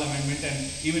one small amendment, and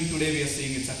even today we are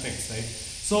seeing its effects, right?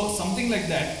 So something like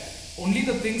that. Only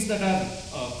the things that are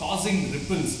causing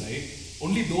ripples, right?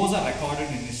 Only those are recorded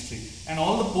in history, and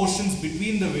all the portions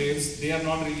between the waves, they are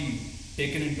not really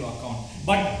taken into account.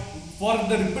 But for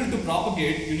the ripple to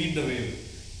propagate, you need the wave.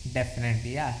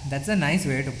 Definitely, yeah. That's a nice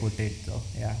way to put it, though.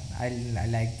 Yeah, I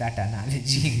like that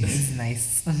analogy. It's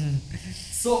nice.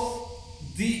 So,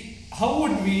 how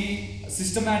would we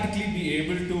systematically be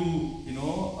able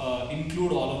to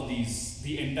include all of these,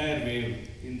 the entire wave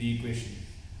in the equation?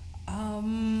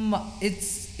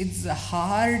 It's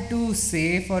hard to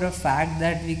say for a fact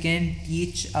that we can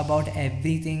teach about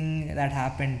everything that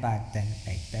happened back then.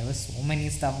 Like there was so many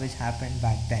stuff which happened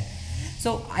back then.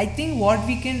 So I think what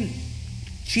we can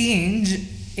change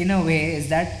in a way is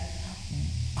that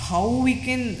how we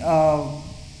can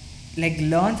like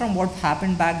learn from what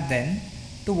happened back then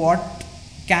to what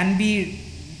can be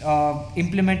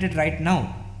implemented right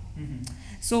now. Mm-hmm.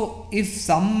 So if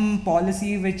some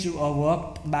policy which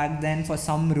worked back then for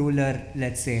some ruler,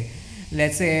 let's say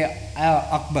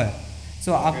Akbar.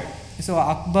 So Okay.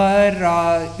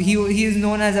 Akbar, he is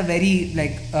known as a very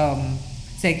like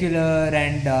secular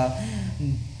and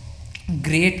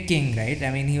great king, right?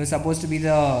 I mean, he was supposed to be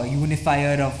the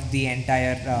unifier of the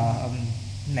entire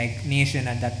like nation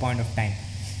at that point of time.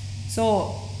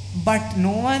 So, but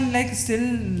no one like still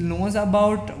knows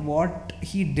about what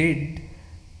he did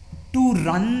to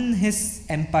run his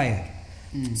empire.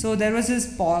 So there was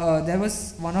there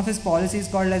was one of his policies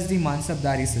called as the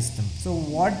Mansabdari system. So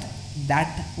what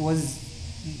that was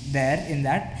there in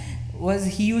that was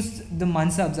he used the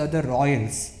Mansabs or the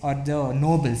royals or the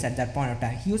nobles at that point of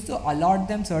time. He used to allot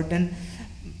them certain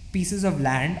pieces of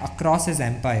land across his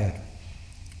empire.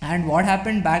 And what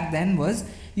happened back then was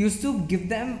he used to give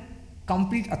them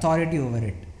complete authority over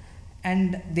it.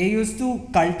 And they used to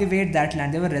cultivate that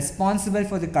land. They were responsible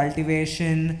for the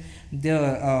cultivation, the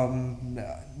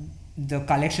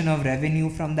collection of revenue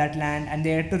from that land, and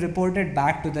they had to report it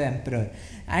back to the emperor.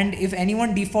 And if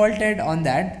anyone defaulted on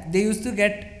that, they used to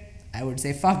get, I would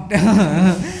say, fucked.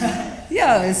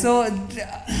 Yeah, so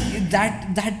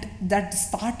that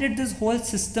started this whole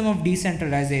system of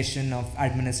decentralization of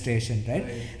administration, right?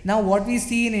 Now what we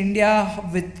see in India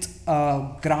with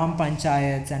gram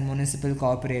panchayats and municipal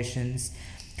corporations,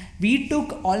 we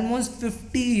took almost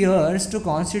 50 years to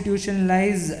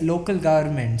constitutionalize local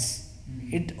governments.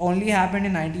 It only happened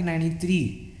in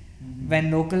 1993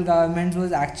 when local governments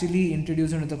was actually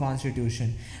introduced into the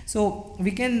constitution. So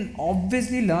we can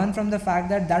obviously learn from the fact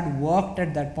that that worked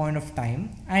at that point of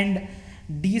time, and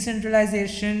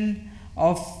decentralization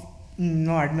of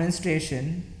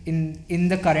administration in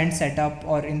the current setup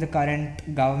or in the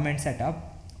current government setup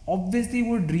obviously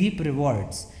would reap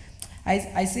rewards.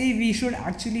 I say we should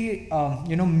actually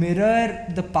mirror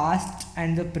the past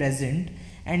and the present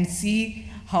and see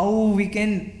how we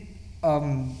can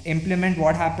implement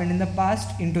what happened in the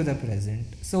past into the present.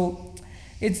 So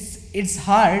it's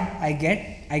hard, I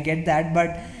get that,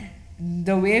 but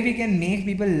the way we can make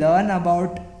people learn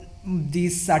about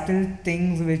these subtle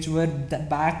things which were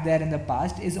back there in the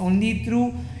past is only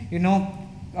through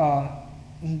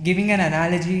giving an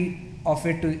analogy of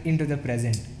it into the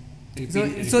present,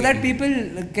 so that people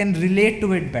can relate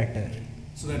to it better,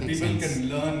 So that Makes people sense. can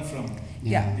learn from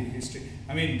Yeah. the history.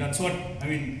 I mean, that's what,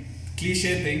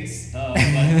 cliche things, but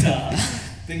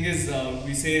thing is,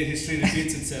 we say history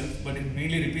repeats itself, but it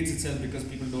mainly repeats itself because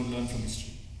people don't learn from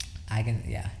history. I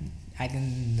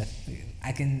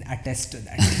can attest to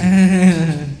that.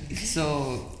 So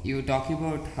you were talking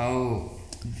about how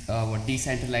what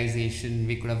decentralization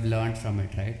we could have learned from it,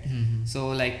 right? Mhm. So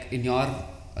like in your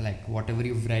whatever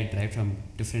you've read, right, from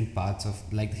different parts of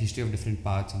like the history of different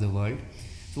parts of the world,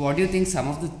 So what do you think some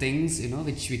of the things,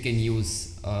 which we can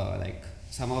use, like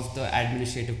some of the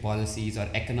administrative policies or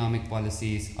economic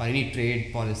policies or any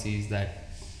trade policies that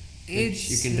which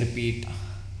you It's can repeat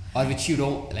or which you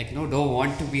don't like, don't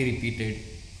want to be repeated?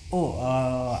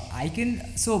 I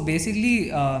can. So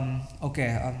basically,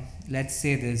 okay, let's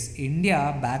say this.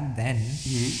 India back then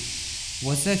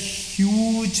was a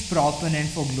huge proponent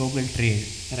for global trade.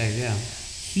 Right, yeah.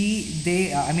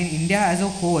 I mean, India as a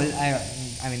whole,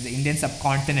 I mean, the Indian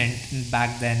subcontinent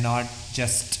back then, not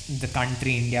just the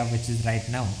country India, which is right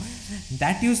now,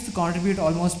 that used to contribute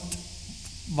almost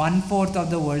 1/4 of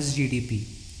the world's GDP.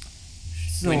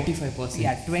 So 25%.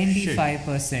 yeah,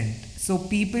 25%. So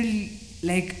people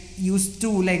like used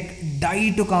to like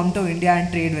die to come to India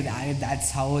and trade with.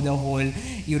 That's how the whole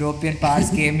European powers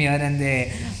came here and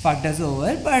they fucked us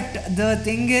over. But the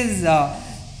thing is,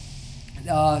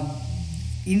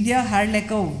 India had like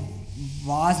a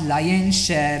vast lion's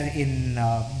share in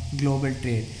global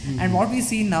trade, and what we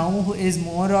see now is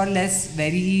more or less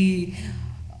very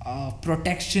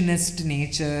protectionist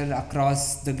nature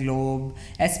across the globe,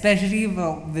 especially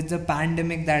with the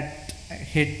pandemic that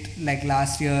hit like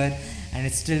last year and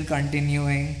it's still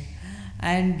continuing,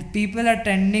 and people are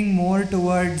tending more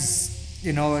towards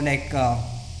like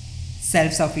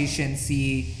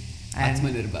self-sufficiency and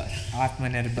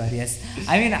Atmanirbhar, yes.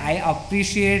 I mean, I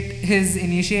appreciate his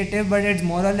initiative, but it's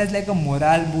more or less like a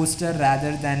morale booster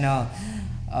rather than a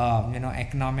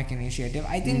economic initiative.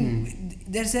 I think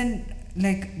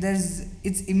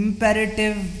it's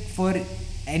imperative for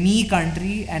any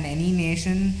country and any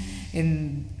nation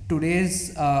in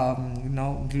today's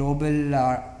global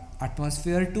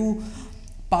atmosphere to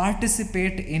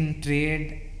participate in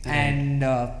trade and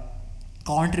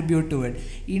contribute to it.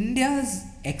 India's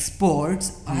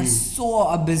exports are so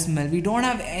abysmal. We don't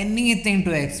have anything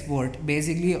to export.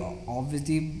 Basically,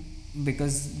 obviously,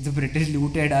 because the British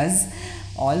looted us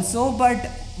also, but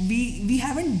we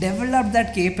haven't developed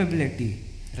that capability.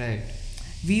 Right.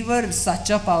 We were such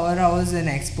a powerhouse in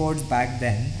exports back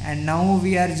then, and now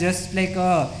we are just like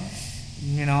a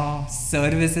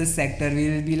services sector. We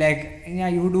will be like, yeah,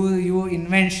 you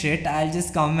invent shit, I'll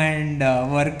just come and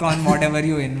work on whatever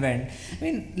you invent. I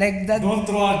mean, like that. Don't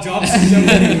throw our jobs in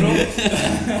Germany, bro.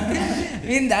 I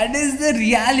mean, that is the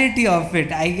reality of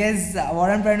it. I guess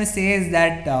what I'm trying to say is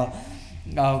that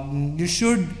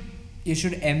you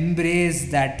should embrace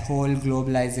that whole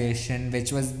globalization,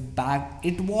 which was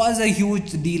it was a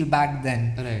huge deal back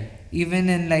then. Right. Even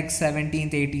in like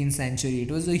 17th 18th century,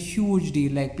 it was a huge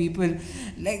deal. Like people,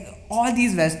 like all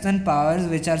these western powers,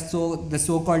 which are the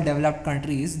so-called developed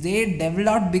countries, they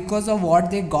developed because of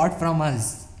what they got from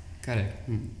us. Correct.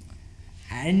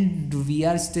 And we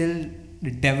are still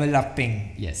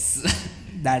developing. Yes.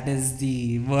 That is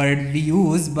the word we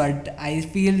use, but I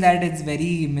feel that it's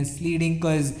very misleading,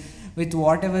 because with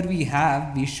whatever we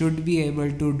have, we should be able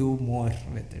to do more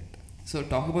with it. So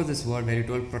talk about this word where you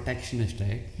told protectionist,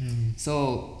 right?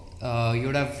 So you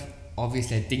would have,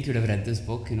 obviously, I think you'd have read this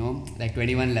book, like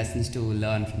 21 Lessons to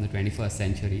Learn from the 21st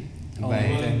Century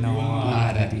by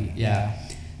Noah Harari. Yeah.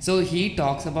 So he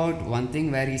talks about one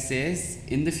thing where he says,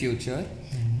 in the future,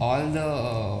 all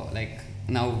the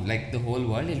the whole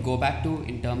world will go back to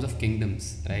in terms of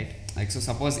kingdoms, right? Like, so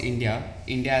suppose India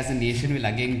as a nation will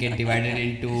again get divided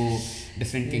into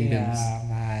different kingdoms. Yeah,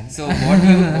 man. So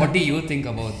what do you think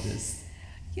about this?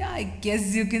 Yeah, I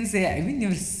guess you can say, I mean,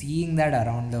 you're seeing that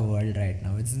around the world right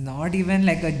now. It's not even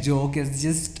like a joke, it's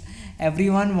just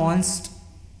everyone wants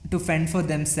to fend for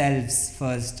themselves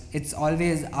first. It's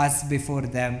always us before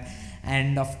them.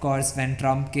 And of course, when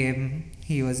Trump came,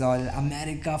 he was all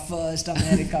America first,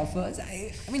 America first.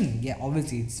 I mean, yeah,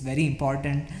 obviously, it's very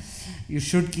important. You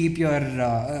should keep your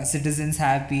citizens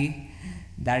happy.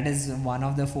 That is one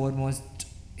of the foremost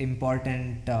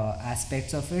important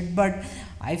aspects of it. But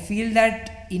I feel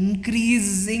that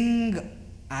increasing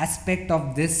aspect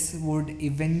of this would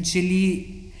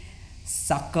eventually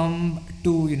succumb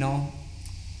to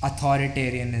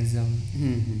authoritarianism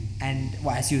and,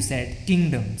 as you said,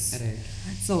 kingdoms. Right.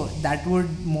 So that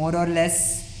would more or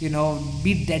less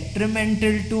be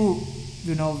detrimental to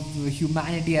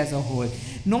humanity as a whole.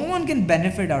 No one can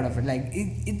benefit out of it. Like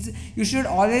it's you should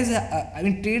always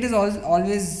trade is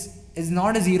always is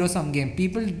not a zero-sum game.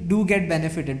 People do get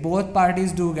benefited. Both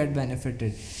parties do get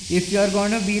benefited. If you're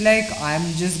going to be like, I'm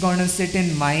just going to sit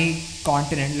in my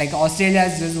continent, like Australia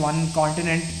is just one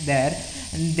continent there,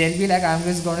 and they'll be like, I'm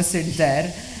just going to sit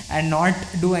there and not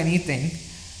do anything,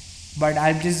 but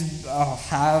I'll just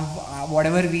have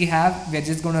whatever we have, we're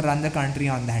just going to run the country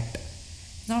on that.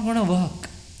 It's not going to work.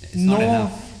 It's not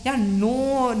enough.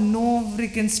 No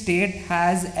freaking state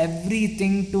has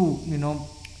everything to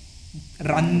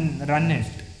run it.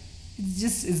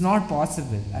 It's not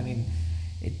possible. I mean,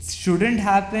 it shouldn't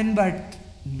happen, but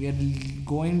we're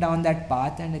going down that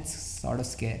path, and it's sort of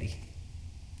scary.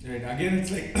 Right. Again,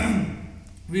 it's like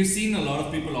we've seen a lot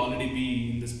of people already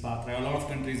be in this path. Right? A lot of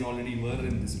countries already were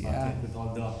in this path, Yeah. like with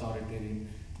all the authoritarian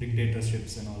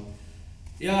dictatorships and all.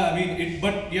 Yeah, I mean, it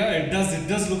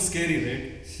does look scary,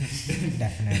 right?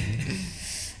 Definitely.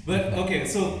 But okay,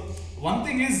 so one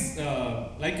thing is,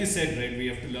 like you said, right? We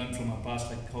have to learn from our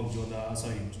past, like how Jodha.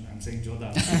 Sorry, I'm saying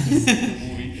Jodha. the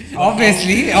movie.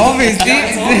 Obviously. Yeah,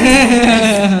 it's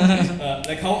obvious.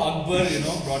 Like how Akbar,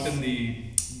 brought in the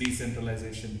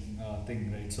decentralization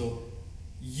thing, right? So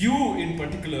you, in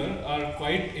particular, are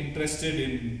quite interested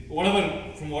in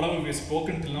whatever we've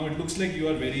spoken till now. It looks like you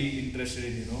are very interested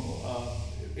in,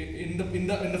 in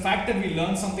the fact that we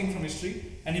learn something from history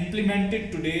and implement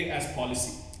it today as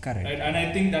policy. Correct. Right? And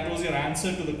I think that was your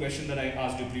answer to the question that I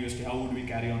asked you previously. How would we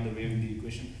carry on the wave in the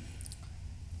equation?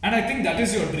 And I think that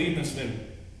is your dream as well,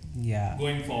 Yeah.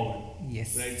 going forward.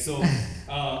 Yes. Right. So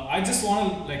I just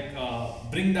want to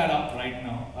bring that up right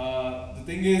now. The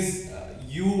thing is,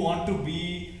 you want to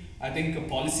be, I think, a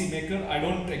policy maker. I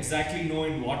don't exactly know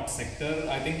in what sector.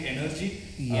 I think energy.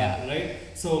 Yeah. Right.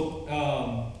 So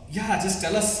just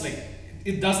tell us, like,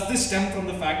 does this stem from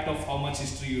the fact of how much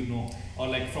history you know, or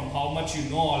like from how much you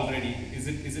know already? Is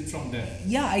it from there?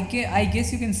 Yeah, I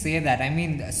guess you can say that. I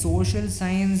mean, social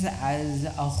science as a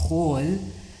whole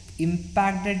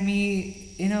impacted me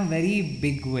in a very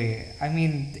big way. I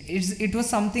mean, it was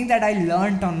something that I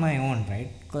learnt on my own, right?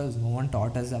 Because no one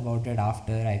taught us about it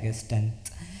after, I guess,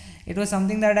 10th. It was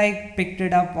something that I picked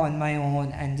it up on my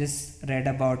own and just read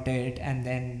about it and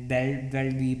then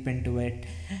delved deep into it.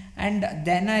 And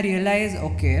then I realized,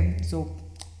 okay, so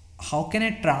how can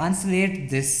I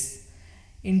translate this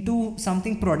into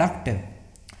something productive?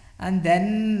 And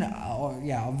then,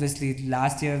 obviously,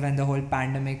 last year when the whole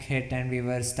pandemic hit and we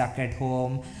were stuck at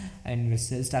home, and we're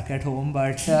still stuck at home,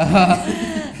 but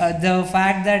the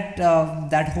fact that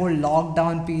that whole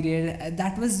lockdown period,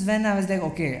 that was when I was like,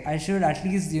 okay, I should at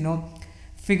least,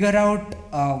 figure out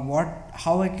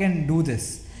how I can do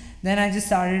this. Then I just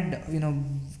started,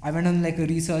 I went on like a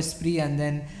research spree, and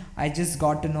then I just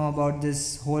got to know about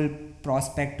this whole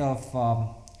prospect of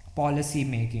policy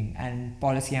making and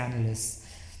policy analysts.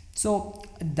 So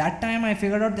that time I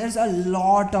figured out there's a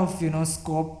lot of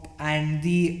scope, and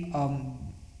the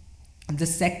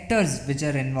sectors which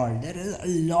are involved, there is a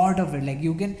lot of it. Like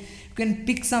you can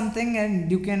pick something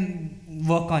and you can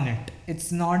work on it.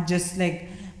 It's not just like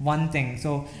one thing.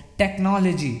 So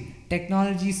technology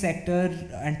sector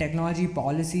and technology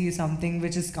policy is something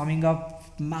which is coming up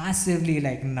massively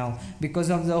like now, because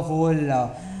of the whole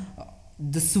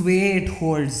the sway it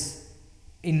holds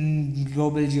in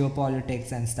global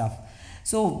geopolitics and stuff.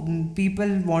 So people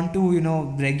want to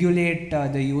regulate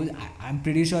the use. I'm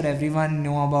pretty sure everyone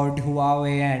know about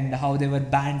Huawei and how they were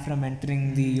banned from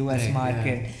entering the US Right,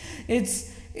 market.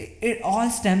 It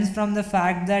all stems from the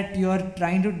fact that you're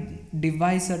trying to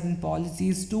devise certain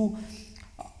policies to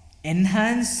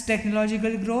enhance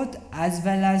technological growth, as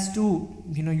well as to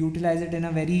utilize it in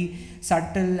a very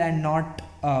subtle and not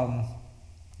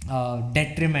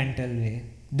detrimental way,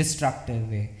 destructive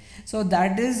way. So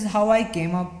that is how I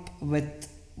came up with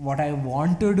what I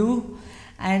want to do,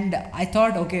 and I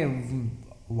thought, okay,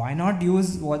 why not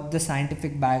use what the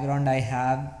scientific background I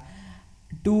have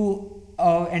to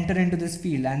enter into this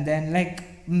field. And then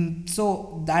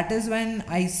so that is when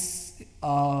I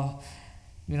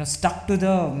stuck to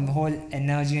the whole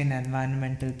energy and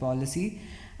environmental policy.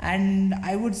 And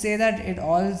I would say that it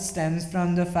all stems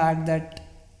from the fact that,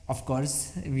 of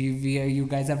course, you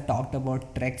guys have talked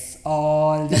about treks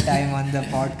all the time on the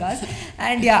podcast,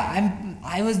 and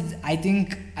I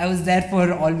think I was there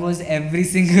for almost every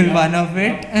single one of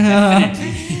it.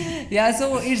 Yeah,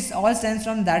 so it's all stems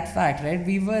from that fact, right?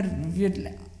 We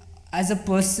as a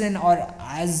person, or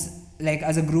as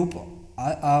a group,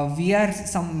 we are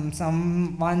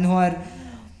someone who are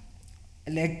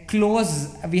like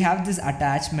close. We have this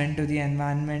attachment to the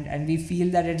environment, and we feel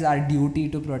that it's our duty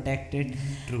to protect it.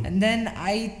 True. And then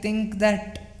I think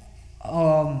that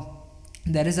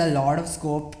there is a lot of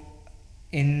scope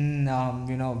in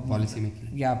Policy making.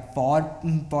 for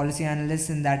policy analysts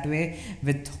in that way,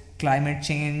 with climate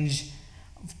change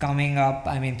coming up.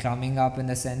 I mean, coming up in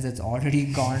the sense it's already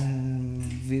gone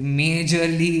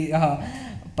majorly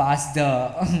past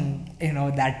the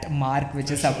that mark which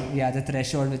is the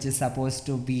threshold which is supposed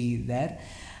to be there.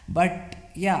 But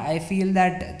I feel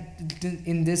that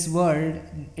in this world,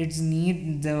 it's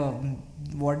need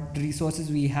what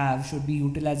resources we have should be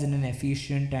utilized in an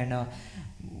efficient and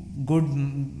good,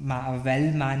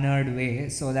 well-mannered way,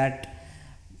 so that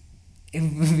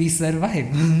if we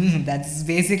survive. That's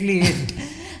basically it.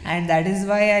 And that is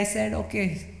why I said,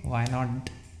 okay, why not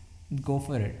go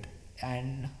for it?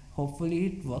 And hopefully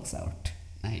it works out.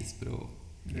 Nice, bro.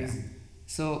 Crazy.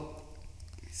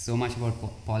 So much about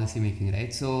policy making,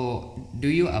 right? So do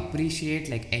you appreciate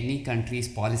like any country's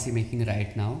policy making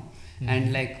right now?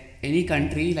 And like any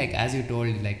country, like as you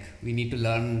told, like we need to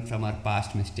learn from our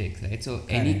past mistakes, right? So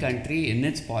any Correct. country in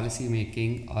its policy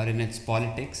making or in its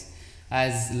politics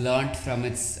has learnt from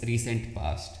its recent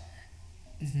past.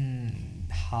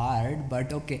 Hard,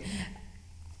 but okay.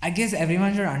 I guess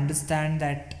everyone should understand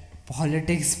that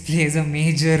politics plays a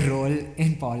major role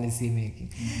in policy making.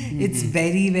 It's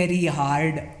very, very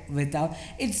hard without.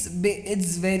 It's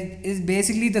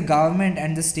basically the government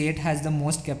and the state has the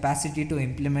most capacity to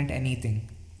implement anything.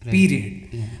 Right. Period.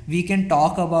 Yeah. We can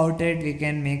talk about it. We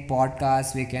can make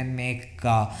podcasts. We can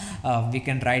we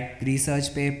can write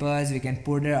research papers. We can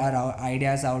put our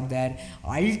ideas out there.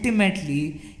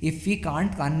 Ultimately, if we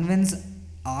can't convince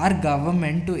our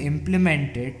government to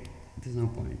implement it, There's no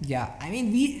point. yeah, I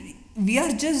mean, we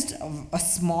are just a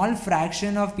small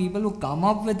fraction of people who come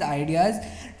up with ideas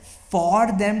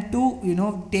for them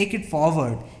to, take it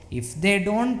forward. If they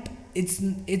don't, it's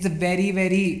a very,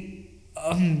 very,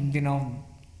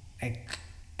 like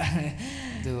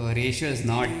The ratio is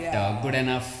not Yeah. good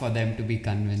enough for them to be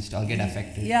convinced or get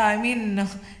affected. Yeah, I mean,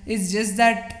 it's just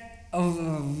that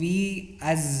we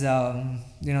as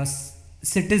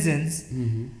citizens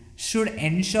Mm-hmm. should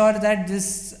ensure that this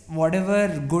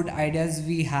whatever good ideas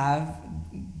we have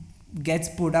gets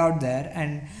put out there,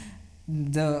 and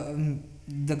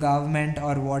the government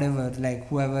or whatever, like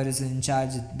whoever is in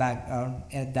charge back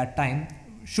at that time,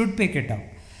 should pick it up.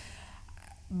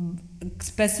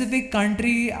 Specific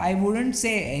country, I wouldn't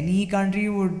say any country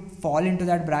would fall into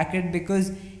that bracket,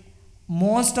 because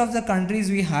most of the countries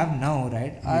we have now,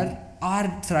 right,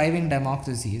 are thriving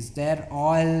democracies. They're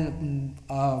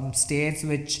all states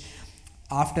which,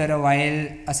 after a while,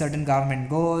 a certain government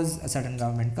goes, a certain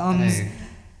government comes. Right.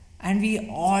 And we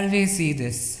always see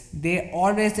this. They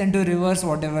always tend to reverse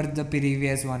whatever the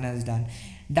previous one has done.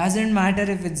 Doesn't matter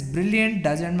if it's brilliant,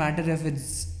 doesn't matter if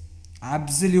it's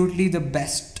absolutely the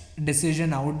best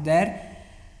decision out there.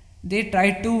 They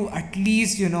try to at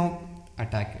least,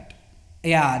 Attack it.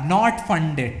 not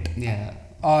fund it, Yeah.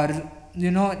 or,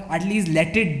 at least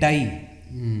let it die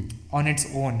Mm. on its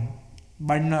own,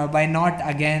 but by not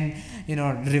again,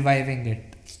 reviving it.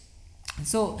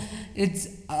 So it's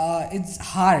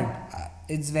hard.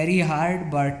 It's very hard,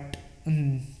 but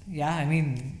I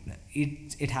mean,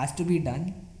 it has to be done.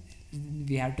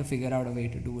 We have to figure out a way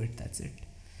to do it. That's it.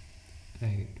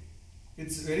 Right.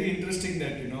 It's very interesting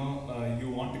that you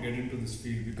want to get into this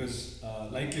field because,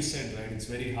 like you said, right, it's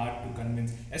very hard to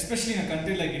convince, especially in a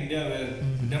country like India where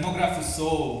the demographic is so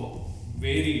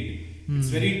varied. It's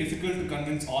very difficult to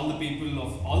convince all the people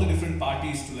of all the different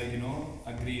parties to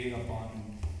agree upon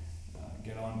and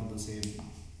get on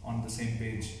the same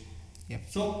page. Yep.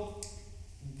 So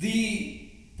the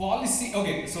policy.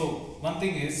 Okay, so one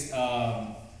thing is,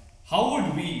 how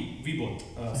would we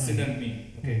both, Sid and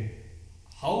me, okay?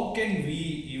 How can we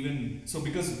even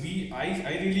because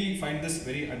I really find this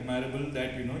very admirable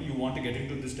that you want to get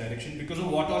into this direction because of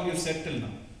what all you've said till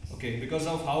now, okay, because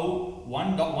of how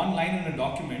one line in a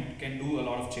document can do a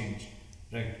lot of change,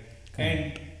 right?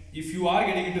 And if you are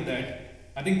getting into that,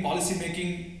 I think policy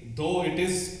making, though it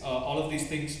is all of these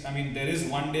things, I mean, there is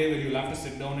one day where you'll have to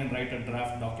sit down and write a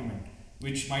draft document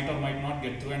which might or might not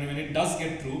get through, and when it does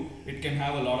get through, it can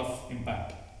have a lot of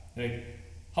impact, right?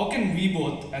 How can we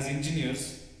both, as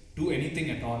engineers, do anything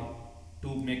at all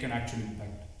to make an actual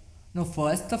impact? No,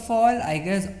 first of all, I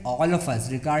guess all of us,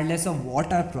 regardless of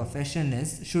what our profession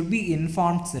is, should be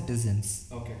informed citizens.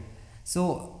 Okay.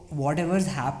 So, whatever's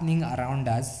happening around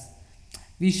us,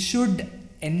 we should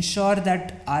ensure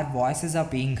that our voices are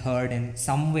being heard in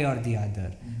some way or the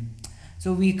other.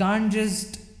 So, we can't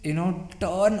just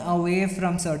turn away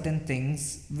from certain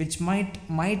things which might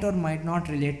or might not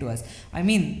relate to us. I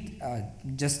mean,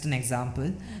 just an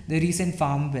example, the recent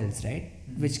farm bills, right,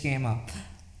 which came up,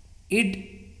 it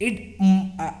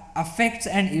affects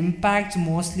and impacts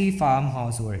mostly farm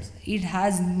households. It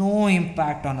has no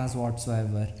impact on us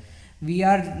whatsoever. We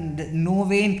are no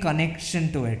way in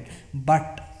connection to it,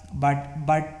 but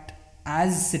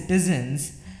as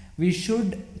citizens, we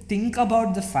should think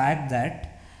about the fact that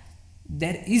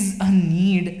there is a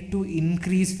need to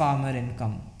increase farmer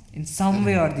income in some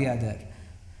way or the other.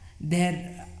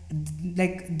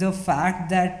 The fact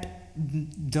that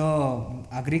the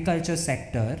agriculture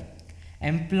sector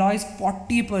employs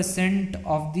 40%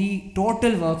 of the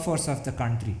total workforce of the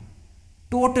country.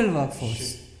 Total workforce.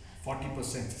 Shit.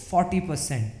 40%.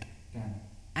 40%. Damn.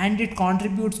 And it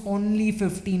contributes only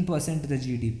 15% to the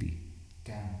GDP.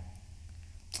 Damn.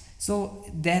 So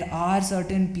there are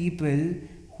certain people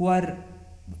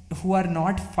who are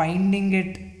not finding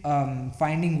it,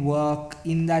 finding work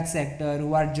in that sector,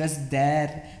 who are just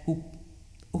there,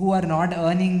 who are not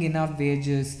earning enough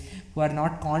wages, who are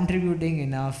not contributing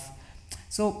enough.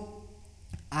 So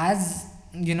as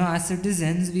as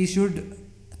citizens, we should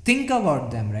think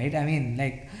about them, right? I mean,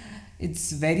 like,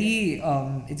 it's very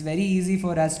easy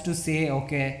for us to say,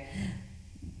 okay,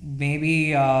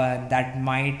 maybe that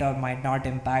might or might not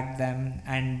impact them,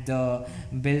 and the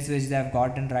bills which they have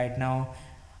gotten right now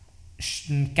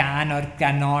can or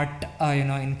cannot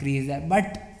increase that.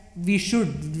 But we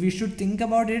should think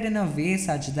about it in a way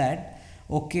such that,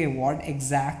 okay, what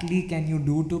exactly can you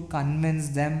do to convince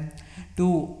them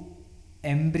to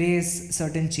embrace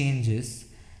certain changes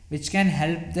which can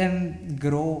help them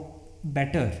grow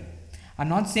better. I'm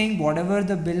not saying whatever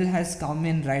the bill has come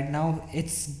in right now,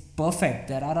 it's perfect.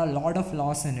 There are a lot of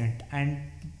flaws in it, and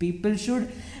people should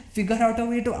figure out a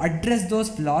way to address those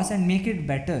flaws and make it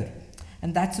better.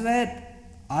 And that's where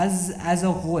us as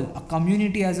a whole, a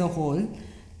community as a whole,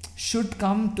 should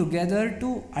come together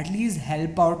to at least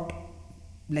help out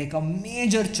like a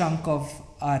major chunk of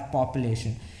our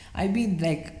population. I mean,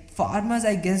 like, farmers,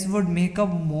 I guess, would make up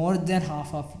more than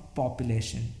half of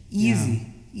population.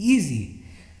 Easy.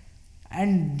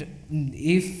 And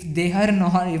if they are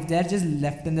not, if they're just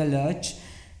left in the lurch,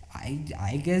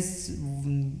 I guess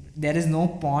there is no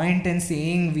point in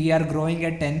saying we are growing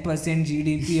at 10%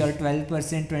 GDP or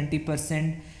 12%,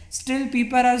 20%. Still,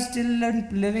 people are still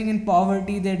living in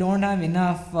poverty. They don't have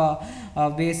enough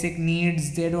basic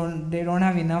needs. They don't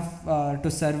have enough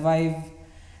to survive.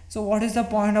 So what is the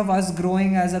point of us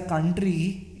growing as a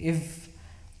country if,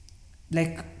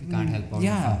 like, We can't help out the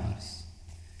farmers.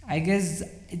 I guess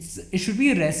it should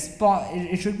be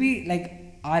it should be like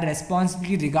our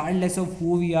responsibility, regardless of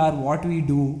who we are, what we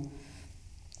do,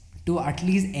 to at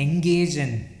least engage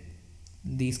in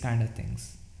these kind of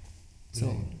things. So,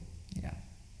 Right. yeah.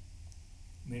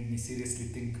 Made me seriously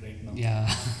think right now. Yeah.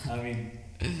 I mean,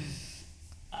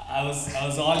 I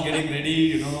was all getting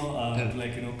ready, to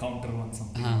counter on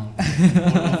something.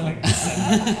 Like this,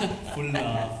 and full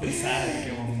sad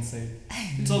came on inside.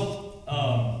 So,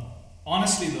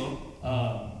 honestly though,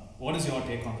 what is your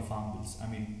take on the farm bills? I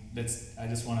mean, I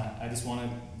just wanna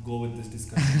go with this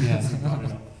discussion. Yeah. As you brought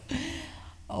it up.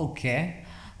 Okay.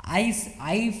 I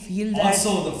feel that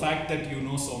Also, the fact that you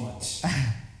know so much.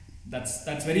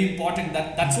 That's very important.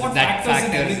 That's what That factors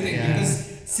in factors, everything. yeah.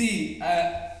 Because see,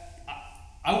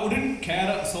 I wouldn't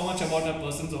care so much about a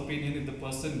person's opinion if the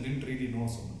person didn't really know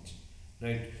so much,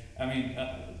 right? I mean,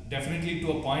 definitely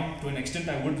to a point, to an extent,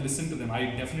 I would listen to them. I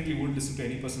definitely would listen to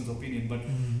any person's opinion. But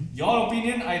your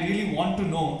opinion, I really want to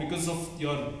know because of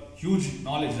your huge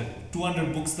knowledge, like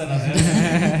 200 books that are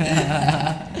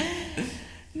there.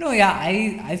 No, yeah,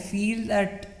 I feel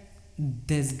that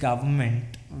this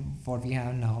government, what we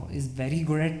have now, is very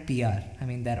good at PR. I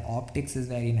mean, their optics is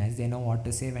very nice. They know what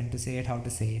to say, when to say it, how to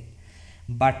say it.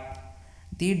 But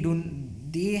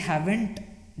they haven't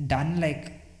done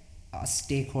like a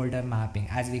stakeholder mapping,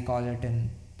 as we call it in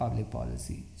public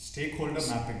policy. Stakeholder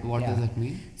mapping. What Yeah. does that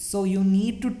mean? So you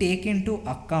need to take into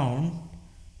account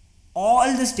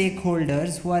all the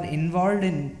stakeholders who are involved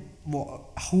in,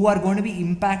 who are going to be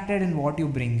impacted in what you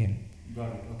bring in. Got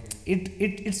it. Okay.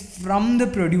 It's from the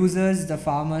producers, the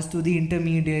farmers, to the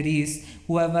intermediaries,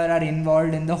 whoever are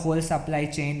involved in the whole supply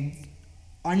chain,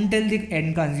 until the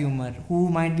end consumer, who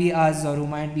might be us or who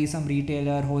might be some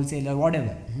retailer, wholesaler,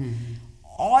 whatever.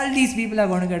 All these people are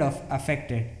going to get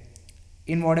affected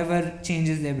in whatever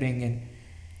changes they bring in.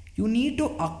 You need to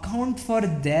account for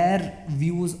their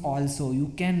views also. You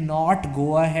cannot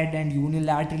go ahead and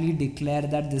unilaterally declare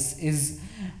that this is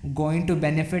going to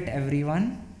benefit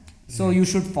everyone, so you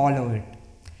should follow it.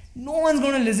 No one's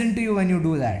going to listen to you when you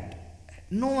do that.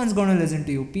 No one's going to listen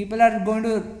to you. People are going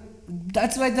to,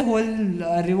 that's why the whole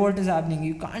revolt is happening.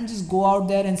 You can't just go out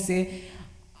there and say,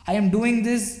 I am doing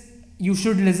this, you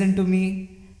should listen to me,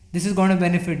 this is going to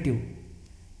benefit you.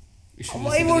 You should Why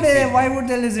listen to would the they? feedback. Why would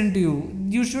they listen to you?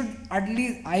 You should at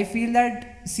least. I feel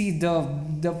that, see, the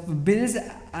bills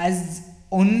as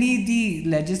only the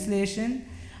legislation,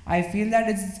 I feel that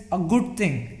it's a good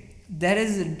thing.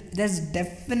 There's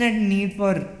definite need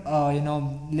for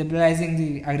liberalizing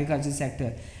the agriculture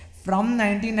sector. From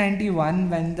 1991,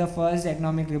 when the first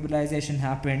economic liberalization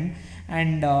happened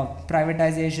and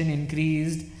privatization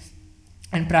increased,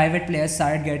 and private players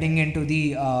started getting into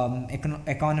the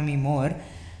economy more,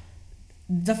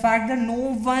 the fact that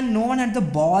no one had the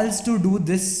balls to do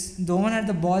this, no one had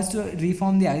the balls to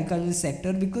reform the agricultural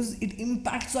sector, because it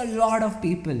impacts a lot of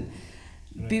people.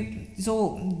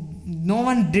 So no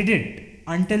one did it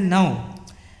until now.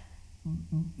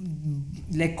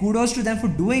 Like, kudos to them for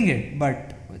doing it,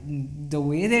 but the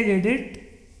way they did it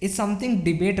is something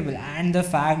debatable. And the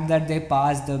fact that they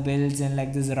passed the bills and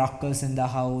like this ruckus in the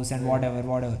house and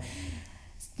whatever,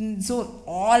 so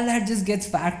all that just gets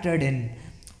factored in.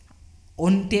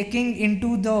 On taking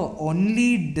into the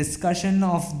only discussion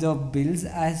of the bills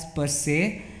as per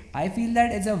se, I feel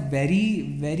that it's a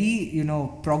very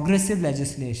progressive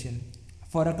legislation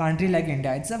for a country like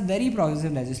India. It's a very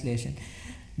progressive legislation.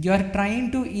 You're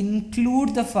trying to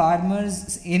include the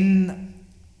farmers in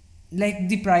like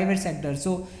the private sector,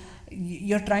 so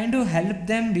you're trying to help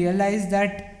them realize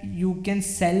that you can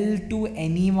sell to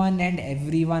anyone and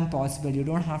everyone possible. You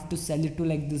don't have to sell it to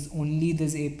like this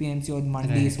APMC or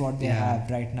Mandi is what they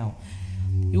have right now.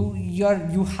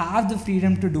 You have the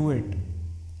freedom to do it,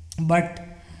 but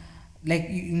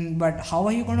how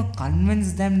are you going to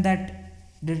convince them that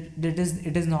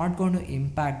it is not going to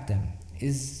impact them?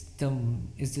 Is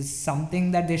this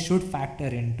something that they should factor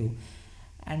into?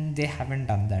 And they haven't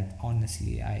done that,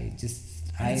 honestly.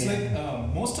 It's like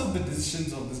most of the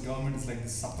decisions of this government is like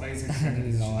this surprising.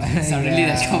 Suddenly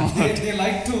that's come out. They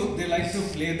like to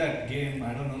play that game.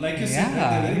 I don't know. Like you said,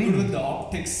 right? They're very good with the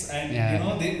optics,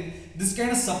 and this kind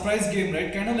of surprise game,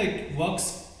 right? Kind of like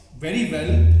works very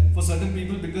well for certain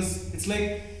people, because it's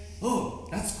like, oh,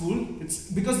 that's cool.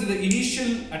 It's because the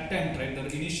initial attempt, right? The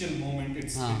initial moment,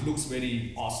 it looks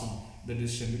very awesome. The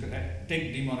decision, because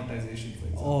take demonetization for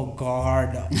example. Oh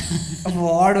God,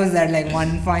 what was that? Like,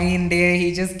 one fine day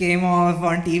he just came off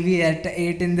on TV at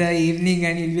 8 in the evening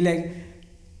and he'll be like,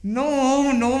 no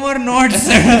more notes.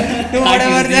 Do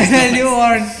whatever the hell you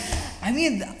want. I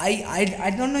mean,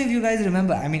 I don't know if you guys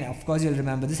remember. I mean, of course you'll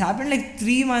remember. This happened like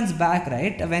 3 months back,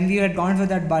 right? When we had gone for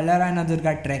that Ballara and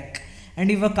Durga trek and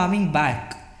we were coming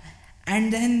back.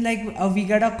 And then we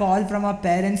got a call from our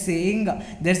parents saying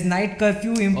there's night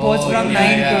curfew imposed from 9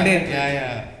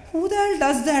 today. Who the hell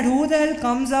does that? Who the hell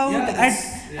comes out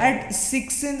at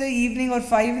 6 in the evening or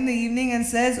 5 in the evening and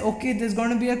says, okay, there's going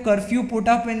to be a curfew put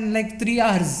up in like 3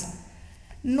 hours?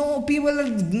 No, people are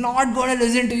not going to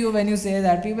listen to you when you say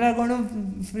that. People are going to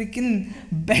freaking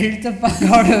belt the fuck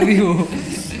out of you.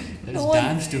 That's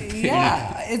damn stupid.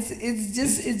 Yeah, it's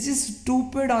just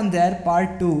stupid on their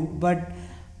part too. But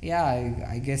yeah,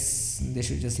 I guess they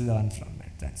should just learn from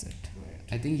it. That's it.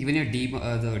 I think even your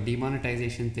the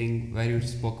demonetization thing, where you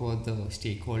spoke about the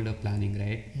stakeholder planning,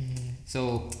 right?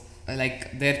 So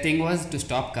like, their thing was to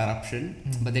stop corruption,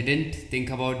 but they didn't think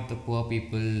about the poor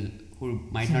people who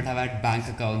might not have had bank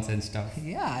accounts and stuff.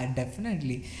 Yeah,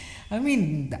 definitely. I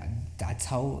mean, that's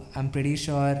how I'm pretty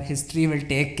sure history will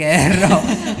take care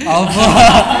of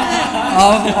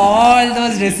all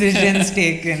those decisions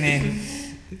taken in.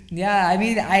 Yeah, I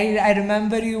mean, I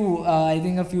remember you, I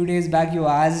think a few days back you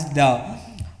asked,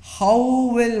 how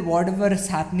will whatever is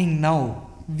happening now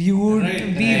viewed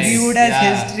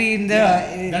as history in the...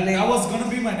 that was going to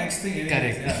be my next thing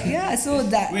anyways. Correct. Yeah, so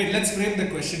that... Wait, let's frame the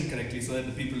question correctly so that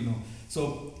the people know.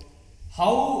 So,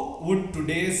 how would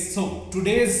today's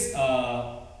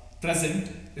present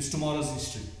is tomorrow's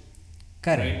history.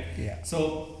 Correct. Right? Yeah.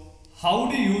 So, how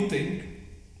do you think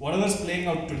whatever's playing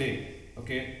out today,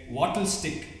 okay, what will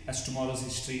stick as tomorrow's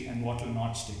history and what will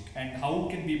not stick, and how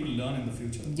can people learn in the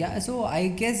future? Yeah, so I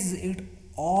guess it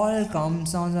all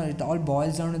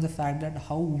boils down to the fact that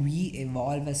how we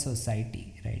evolve as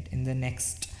society, right, in the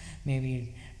next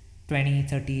maybe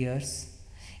 20-30 years.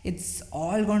 It's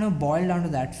all going to boil down to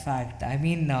that fact. I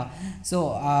mean, there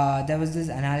was this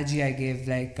analogy I gave,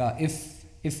 like,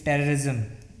 if terrorism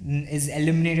is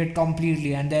eliminated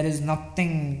completely and there is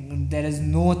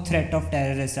no threat of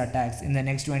terrorist attacks in the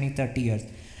next 20-30 years,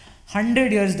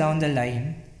 100 years down the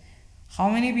line, how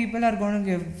many people are going to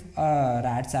give a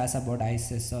rat's ass about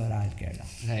ISIS or Al-Qaeda?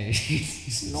 Right.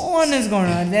 No one is going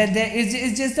to.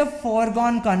 It's just a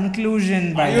foregone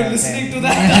conclusion. Are you listening to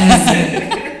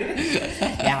that?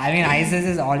 Yeah, I mean, ISIS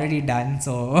is already done,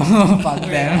 so fuck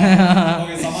them.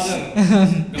 Okay, some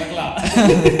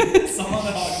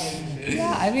other organization.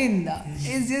 Yeah, I mean,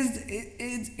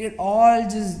 it all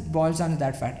just boils down to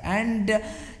that fact. And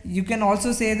you can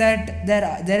also say that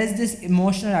there is this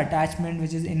emotional attachment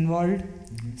which is involved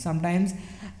sometimes.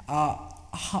 How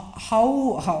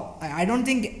I don't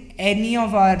think any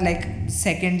of our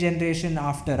second generation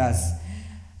after us,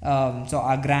 so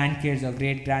our grandkids or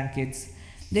great grandkids,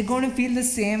 they're going to feel the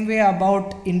same way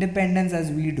about independence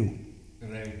as we do.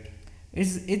 Right.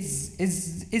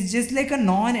 it's just like a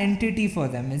non-entity for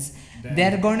them. Damn.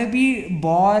 They're going to be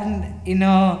born in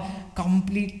a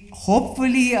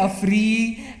hopefully a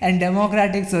free and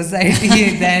democratic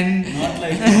society. Then Not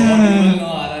like what you know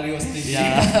Harari was thinking.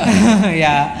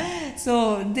 yeah,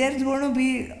 so there's going to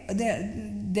be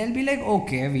they'll be like,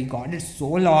 okay, we got it so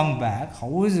long back.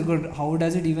 How is it good? How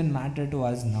does it even matter to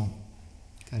us now?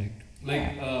 Correct.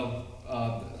 Like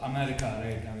America,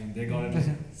 right? I mean, they got it like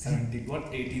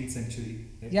 18th century.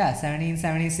 Right? Yeah,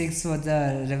 1776 was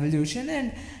the revolution,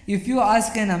 and if you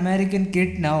ask an American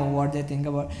kid now what they think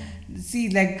about, see,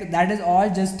 like that is all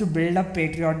just to build up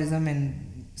patriotism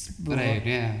Right,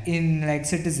 yeah. in like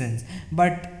citizens.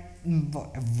 But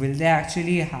will they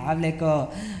actually have like a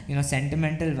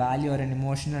sentimental value or an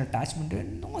emotional attachment to it?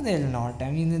 No, they'll not. I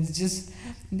mean,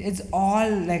 it's all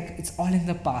in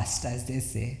the past, as they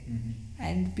say,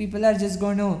 and people are just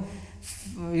going to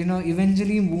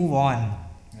eventually move on.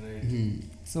 Right.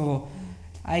 So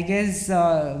I guess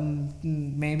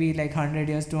maybe like 100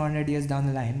 years, 200 years down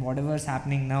the line, whatever's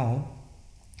happening now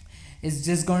is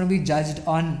just going to be judged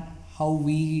on how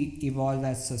we evolve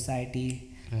as society.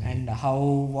 Right. And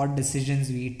what decisions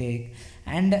we take,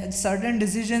 and certain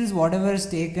decisions, whatever is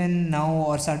taken now,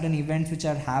 or certain events which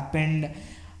have happened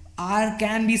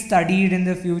can be studied in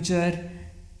the future,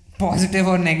 positive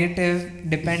or negative,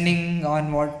 depending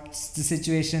on what's the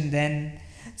situation then.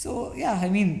 So yeah, I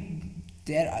mean,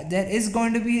 there is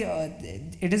going to be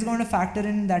it is going to factor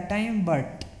in that time,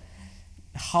 but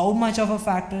how much of a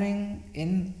factoring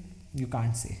in, you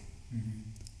can't say.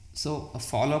 So a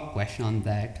follow-up question on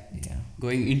that, Yeah.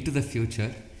 going into the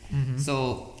future.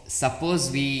 So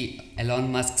suppose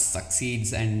Elon Musk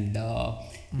succeeds and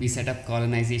we set up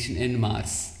colonization in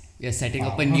Mars. We are setting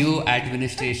up a new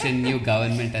administration, new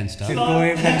government and stuff.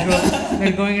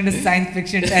 We're going into science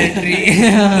fiction territory.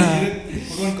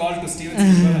 Put one call to Steven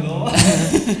Spielberg. Hello.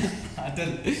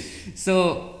 Atal. So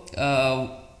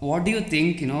what do you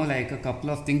think, like a couple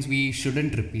of things we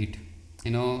shouldn't repeat,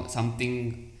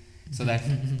 something so that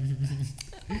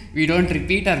we don't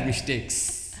repeat our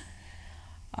mistakes?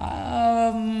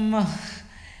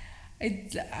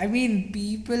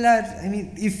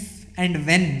 If and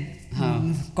when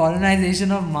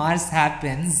colonization of Mars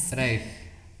happens, Right.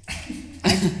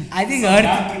 I think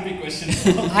That would be question.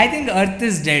 I think Earth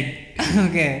is dead.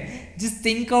 Okay, just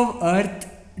think of Earth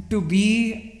to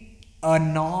be a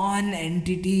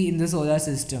non-entity in the solar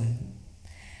system.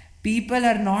 People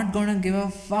are not gonna give a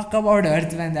fuck about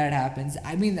Earth when that happens.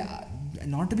 I mean,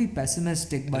 not to be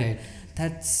pessimistic, but Right.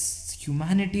 that's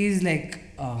humanity's like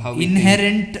How we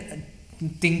inherent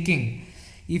thinking.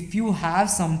 If you have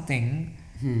something,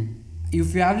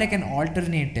 if you have like an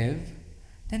alternative,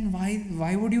 then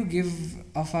why would you give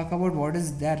a fuck about what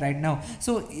is there right now?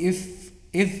 So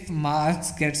if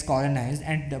Mars gets colonized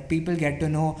and the people get to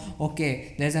know,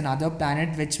 okay, there's another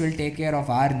planet which will take care of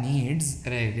our needs,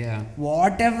 Right, yeah.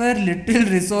 whatever little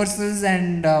resources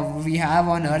and we have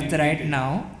on Earth right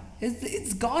now,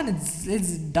 it's gone.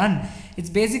 It's done. It's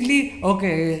basically,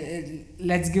 okay,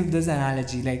 let's give this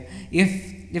analogy. Like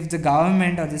if the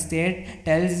government or the state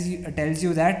tells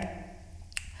you that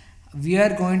we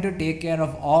are going to take care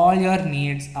of all your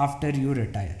needs after you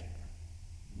retire,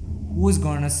 who's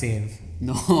gonna save?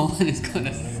 No one is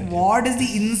gonna say. What is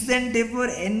the incentive for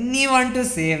anyone to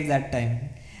save that time?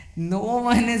 No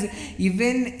one is.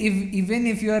 Even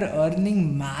if you are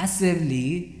earning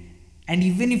massively, and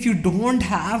even if you don't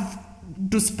have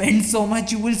to spend so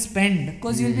much, you will spend,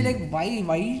 because you'll be like, why?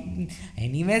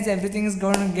 Anyways, everything is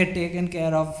going to get taken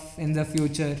care of in the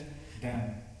future.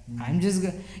 Damn.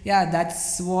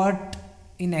 That's what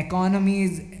in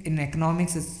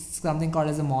economics is something called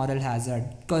as a moral hazard,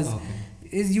 because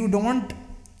is you don't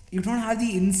have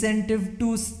the incentive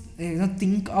to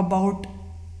think about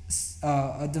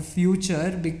the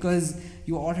future, because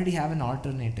you already have an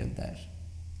alternative there.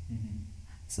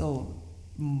 So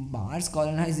Mars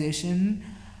colonization,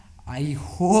 I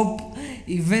hope,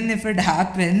 even if it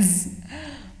happens,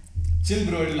 Chill,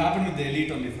 bro. It'll happen with the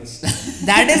elite only first.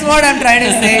 that is what I'm trying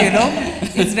to say.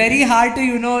 It's very hard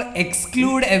to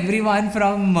exclude everyone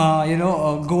from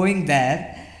going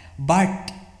there,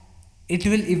 but it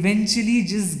will eventually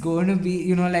just going to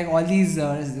be like all these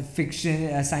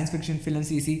fiction science fiction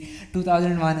films you see,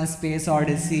 2001 A Space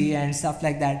Odyssey and stuff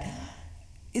like that.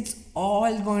 It's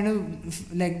all going to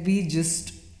be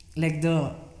just like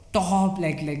the top,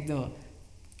 like the,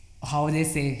 how they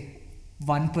say,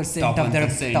 1% Top of the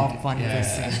 1%, top 1%. yeah.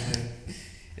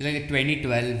 It's like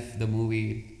 2012, the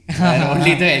movie, where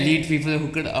only the elite people who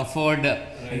could afford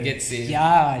get saved.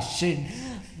 Yeah, shit.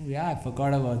 Yeah, I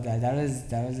forgot about that. That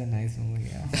was a nice movie.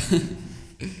 Yeah.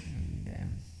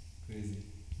 Damn. Crazy.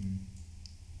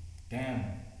 Damn.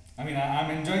 I mean, I'm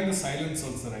enjoying the silence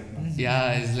also right now.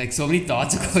 Yeah, it's like so many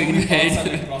thoughts are So going in many my thoughts I've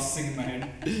head. been processing in my head.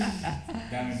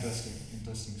 Damn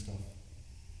interesting stuff.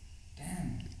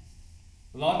 Damn.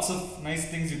 Lots of nice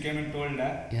things you came and told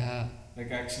that. Yeah.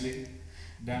 Like actually,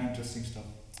 damn interesting stuff.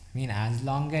 I mean, as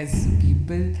long as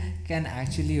people can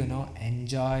actually,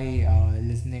 enjoy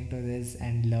listening to this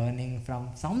and learning from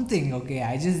something, okay?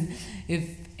 If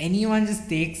anyone just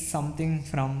takes something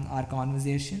from our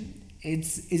conversation,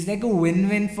 it's like a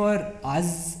win-win for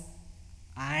us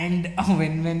and a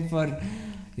win-win for,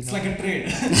 It's like a trade.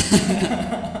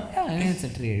 yeah, I mean, it's a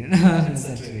trade. It's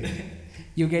a trade.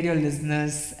 You get your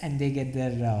listeners and they get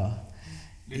their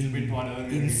Little bit whatever.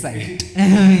 we insight,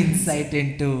 agree. insight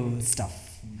into stuff.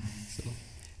 So,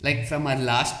 like from our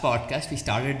last podcast, we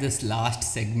started this last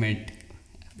segment,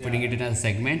 putting Yeah. it in a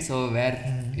segment, so where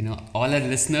all our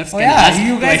listeners Oh can yeah, ask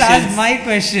you guys questions. asked my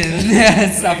question.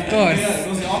 Yes, of course. Yeah, it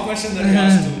was your question that we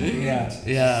asked too. Yeah.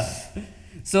 Yeah.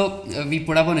 So we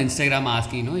put up on Instagram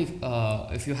asking,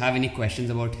 if you have any questions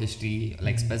about history,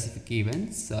 like specific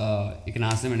events, you can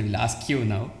ask them, and we'll ask you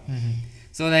now. Mhm.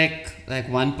 So like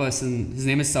one person, his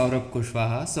name is Saurabh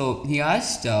Kushwaha. So he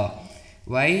asked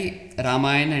why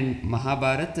Ramayana and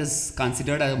Mahabharata is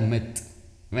considered a myth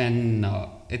when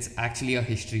it's actually a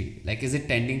history. Like, is it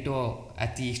tending to a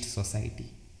atheist society?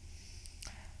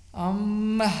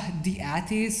 The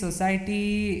atheist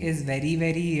society is very,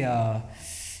 very, I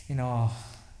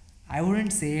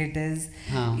wouldn't say it is.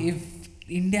 Huh. If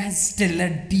India is still a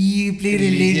deeply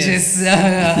Religious.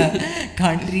 religious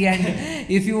country, and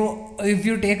if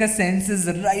you take a census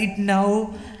right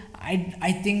now,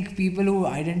 I think people who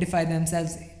identify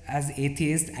themselves as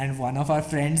atheist, and one of our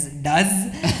friends does,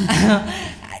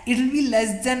 it'll be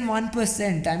less than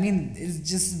 1%. I mean, it's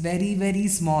just very, very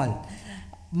small.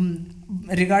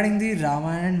 Regarding the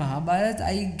Ramayana and Mahabharata,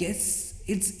 I guess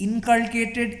it's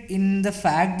inculcated in the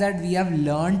fact that we have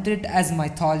learnt it as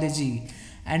mythology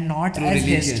and not Through as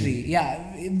religion. history. Yeah,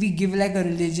 we give like a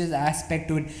religious aspect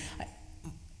to it.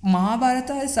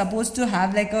 Mahabharata is supposed to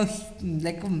have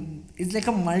it's like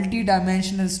a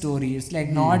multi-dimensional story. It's like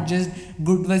not just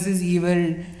good versus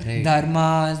evil, Right.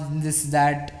 dharma, this,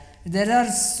 that. There are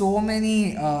so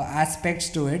many aspects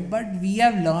to it, but we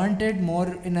have learnt it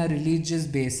more in a religious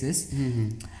basis.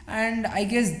 And I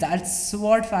guess that's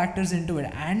what factors into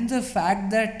it. And the fact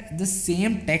that the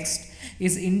same text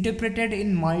is interpreted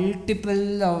in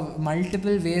multiple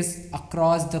ways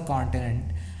across the continent.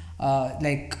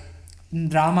 Like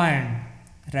Ramayana,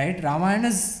 right? Ramayana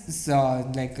is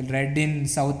like read in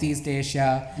Southeast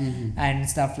Asia and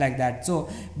stuff like that. So,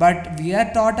 but we are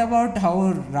taught about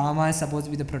how Rama is supposed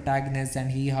to be the protagonist,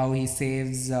 and how he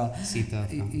saves Sita.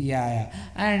 yeah,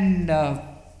 and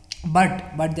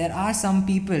but there are some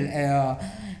people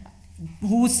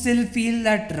who still feel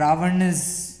that Ravan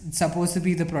is supposed to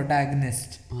be the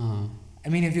protagonist. I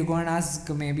mean, if you go and ask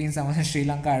maybe in someone in Sri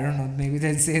Lanka, I don't know, maybe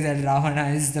they'll say that Ravana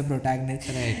is the protagonist.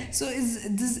 Right. So is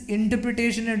this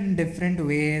interpretation in different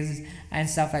ways and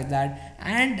stuff like that.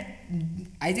 And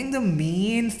I think the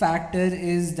main factor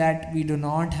is that we do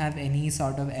not have any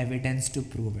sort of evidence to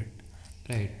prove it.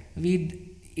 Right.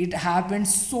 It happened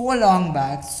so long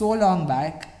back.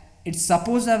 It's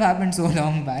supposed to have happened so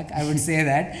long back, I would say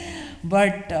that.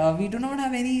 But we do not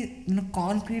have any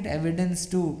concrete evidence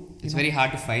to. It's very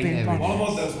hard to find pinpoint. evidence. What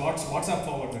about this? WhatsApp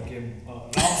forward that came? Ram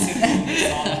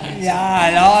Setu.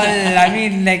 Yeah, all. I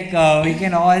mean, we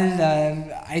can all.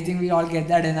 I think we all get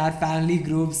that in our family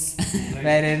groups, Right.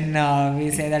 wherein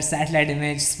we say that satellite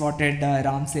image spotted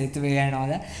Ram Setue and all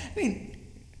that. I mean,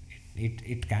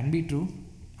 it can be true.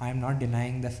 I am not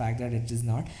denying the fact that it is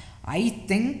not. I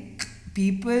think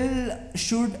people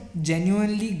should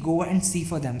genuinely go and see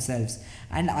for themselves.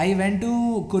 And I went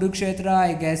to Kurukshetra,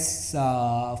 I guess,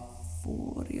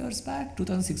 4 years back,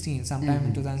 2016, sometime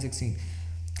in 2016.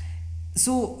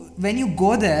 So when you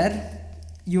go there,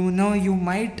 you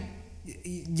might,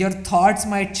 your thoughts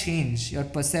might change, your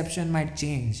perception might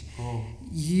change. Oh.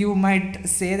 You might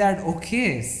say that,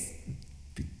 okay,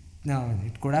 no,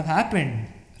 it could have happened.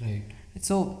 Right.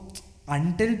 So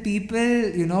until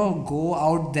people, go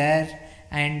out there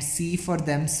and see for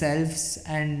themselves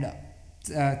and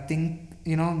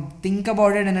think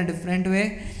about it in a different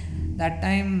way, that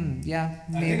time, yeah,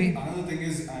 I maybe. think another thing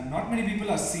is not many people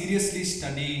are seriously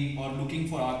studying or looking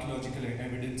for archaeological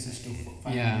evidences to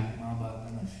find Yeah. Mahabharata.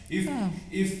 Yeah.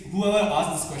 If whoever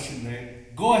asked this question,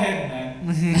 right, go ahead, man.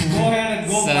 Go ahead and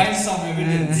go Search. find some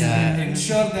evidence. Yeah.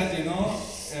 Ensure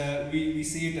that we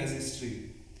see it as history.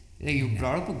 Like you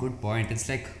brought up a good point. It's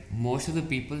like most of the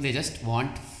people, they just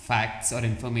want facts or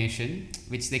information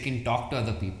which they can talk to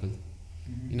other people.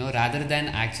 you know, rather than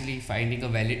actually finding a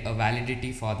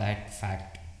validity for that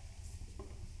fact.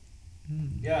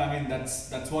 Yeah, I mean that's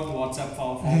what WhatsApp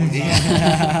forwards are.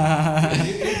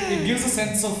 It gives a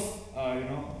sense of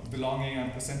belonging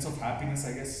and a sense of happiness,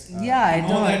 I guess. Yeah, I to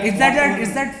know. It's whatever-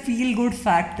 that feel good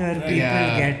factor Right. people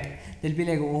Yeah. get. They'll be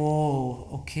like, oh,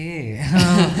 okay.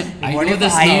 I what know if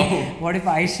this now. What if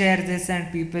I share this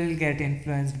and people get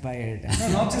influenced by it? No,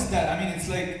 not just that. I mean, it's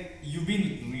like you've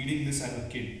been reading this as a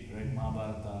kid, right?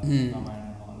 Mahabharata, Ramayana,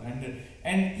 and all,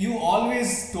 and you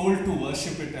always told to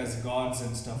worship it as gods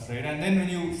and stuff, right? And then when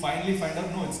you finally find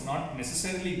out, no, it's not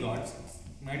necessarily gods.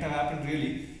 It might have happened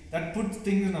really. That puts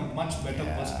things in a much better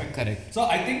perspective. Correct. So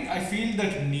I feel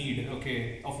that need,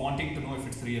 of wanting to know if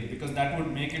it's real, because that would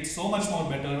make it so much more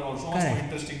better or so much more Correct.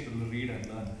 interesting to read and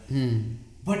learn. Hmm.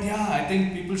 But yeah, I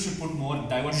think people should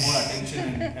divert more attention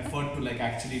and effort to like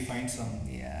actually find some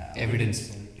Yeah.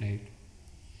 Evidence, right?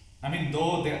 I mean,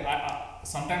 though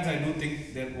sometimes I do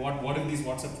think that what if these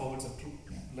WhatsApp forwards are true?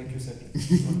 Yeah, like you said.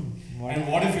 And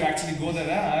what if you actually go there?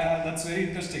 That's very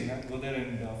interesting. Go there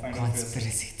and find out for yourself.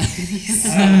 Conspiracy theories.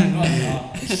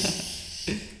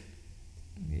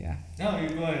 Yeah. No, you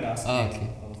go ahead, ask me Okay.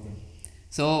 all of them.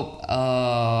 So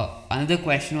another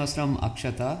question was from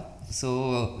Akshata.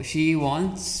 So she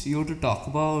wants you to talk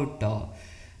about the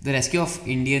rescue of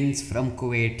Indians from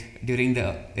Kuwait during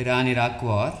the Iran-Iraq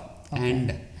war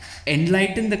and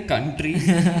enlighten the country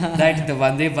that the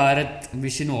Vande Bharat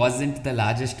mission wasn't the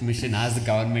largest mission as the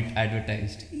government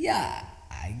advertised. Yeah,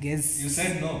 I guess. You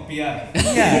said no, PR.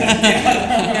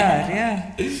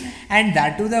 Yeah. And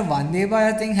that too, the Vande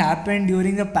Bharat thing happened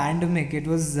during a pandemic. It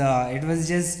was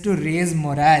just to raise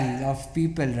morale of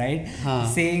people, right? Huh.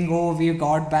 Saying, oh, we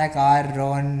got back our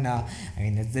own. I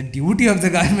mean, it's the duty of the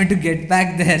government to get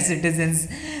back their citizens.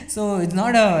 So it's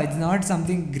not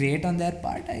something great on their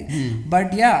part.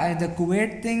 But yeah, the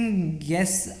Kuwait thing,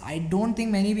 yes, I don't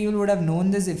think many people would have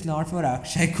known this if not for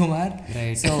Akshay Kumar.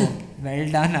 Right. So well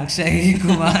done, Akshay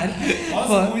Kumar.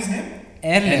 Also, who is name?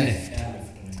 Airlift.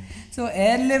 So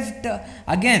airlift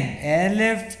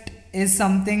is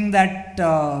something that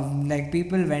like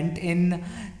people went in,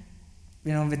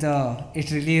 with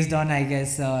it released on, I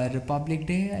guess, Republic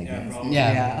Day, I guess. Probably.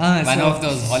 Yeah, one so- of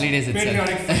those holidays itself.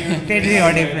 Patriotic for you.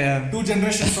 Patriotic film. 2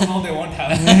 generations from now, they won't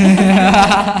have.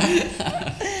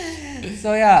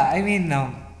 So yeah, I mean,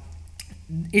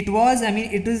 it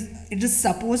is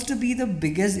supposed to be the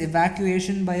biggest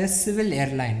evacuation by a civil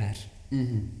airliner,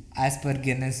 as per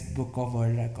Guinness Book of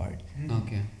World Record.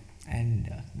 Okay. And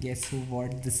guess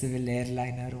what the civil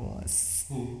airliner was?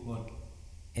 Who? What?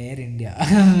 Air India.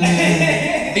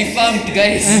 Defunct,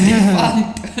 guys.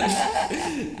 Defunct.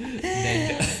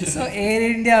 Dead. So Air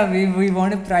India, we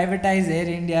want to privatize Air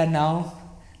India now.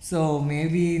 So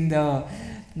maybe in the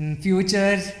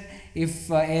future, if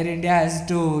Air India has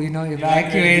to,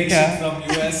 evacuate, from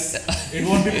US, it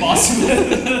won't be possible.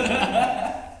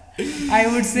 I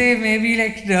would say maybe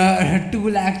like 2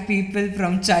 lakh people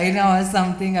from China or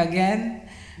something again.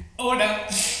 Oh, no.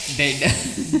 Dead.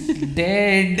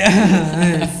 Dead.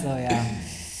 So yeah.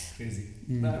 Crazy.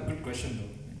 Good question though.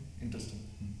 Interesting.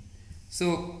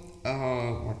 So,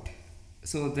 what?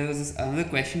 So, there was another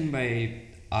question by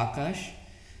Akash.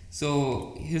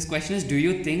 So, his question is, do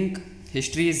you think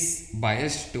history is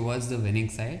biased towards the winning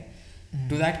side?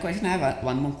 To that question, I have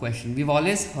one more question. We've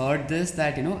always heard this,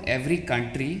 that, every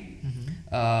country,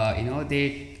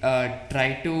 they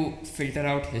try to filter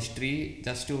out history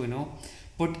just to,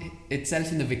 put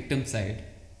itself in the victim side.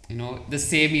 The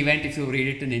same event, if you read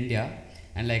it in India,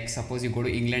 and like suppose you go to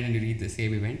England and you read the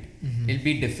same event, it'll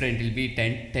be different. It'll be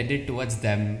tended towards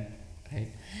them, right?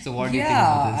 So what do you think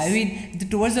about this? I mean,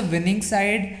 towards the winning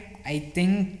side, I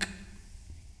think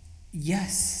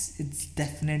yes, it's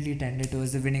definitely tended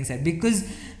towards the winning side, because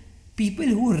people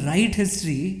who write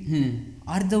history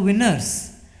are the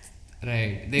winners.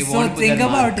 Right. They So want to put think their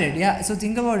about mark. it. Yeah. So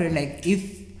think about it. Like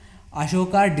if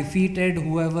Ashoka defeated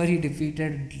whoever he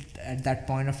defeated at that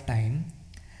point of time,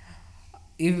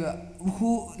 he's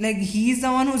the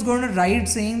one who's going to write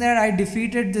saying that I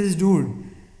defeated this dude.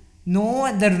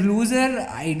 No, the loser,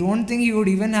 I don't think he would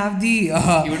even have the. You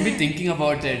would be thinking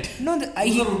about it. No,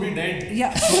 Loser would be dead.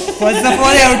 yeah. First of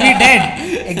all, they would be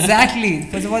dead. Exactly.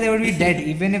 First of all, they would be dead.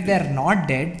 Even if they're not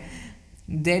dead,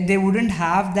 they wouldn't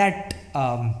have that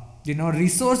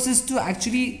resources to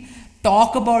actually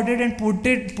talk about it and put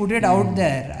it out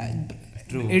there.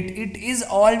 True. It is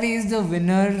always the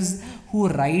winners who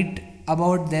write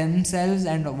about themselves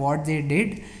and what they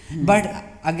did. But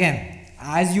again,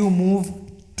 as you move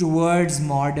towards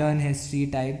modern history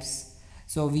types,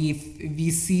 so we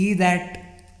see that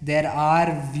there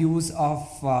are views of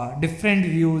different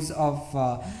views of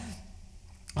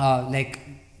like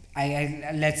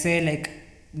let's say like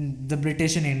the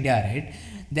British in India, right?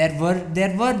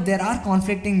 There are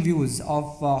conflicting views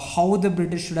of how the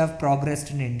British should have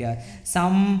progressed in India.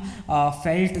 Some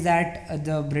felt that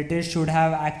the British should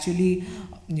have actually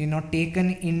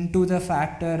taken into the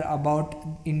factor about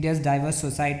India's diverse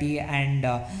society and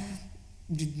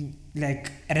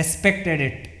like respected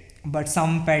it, but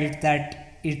some felt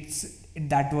that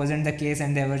that wasn't the case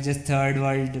and they were just third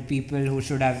world people who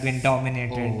should have been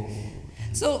dominated. Oh.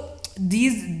 So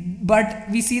these, but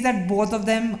we see that both of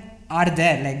them are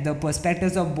there, like the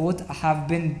perspectives of both have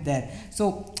been there.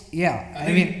 So yeah,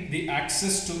 I mean, the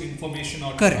access to information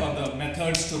or the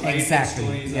methods to write exactly,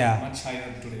 stories yeah, are much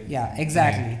higher today. Yeah,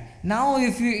 exactly. Now,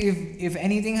 if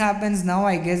anything happens now,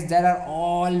 I guess there are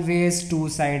always two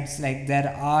sides. Like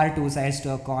there are two sides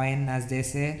to a coin, as they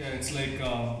say. Yeah, it's like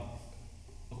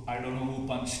I don't know who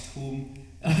punched whom.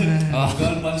 Oh. The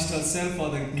girl punched herself or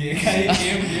the gay guy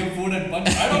gave food and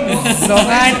punched. I don't know.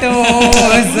 Zomato.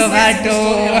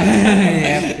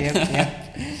 Yep.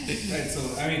 Right. So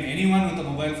I mean, anyone with a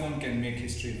mobile phone can make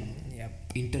history now. Yep.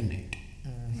 Internet.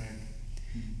 Right.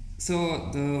 So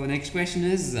the next question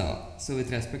is, so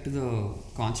with respect to the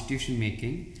constitution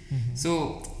making,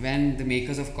 so when the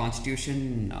makers of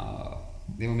constitution,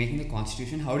 they were making the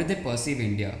constitution, how did they perceive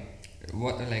India?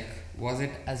 Was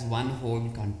it as one whole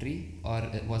country, or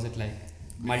was it like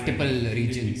multiple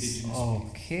regions?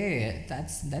 Okay,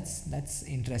 that's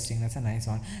interesting. That's a nice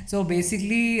one. So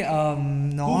basically, Who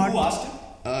asked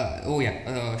it?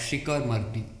 Shikhar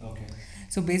Mardi. Okay.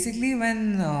 So basically,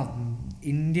 when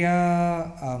India,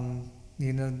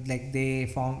 like they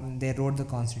wrote the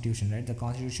constitution, right? The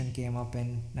constitution came up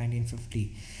in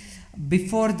 1950.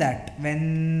 Before that,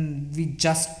 when we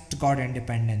just got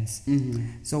independence,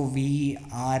 so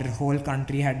our whole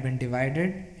country had been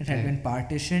divided, it had been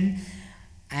partitioned,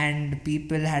 and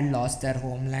people had lost their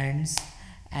homelands,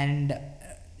 and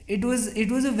it was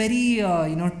a very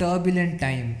turbulent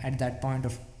time at that point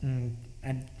of in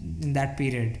that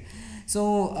period.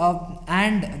 So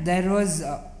and there was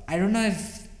I don't know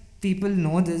if people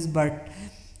know this, but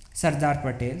Sardar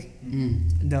Patel,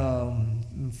 the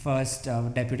first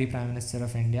Deputy Prime Minister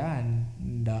of India, and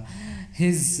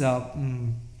his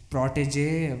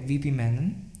protege VP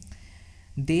Menon,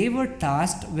 they were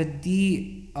tasked with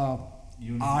the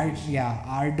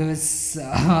arduous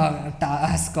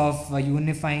task of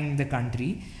unifying the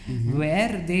country,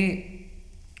 where they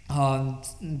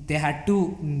had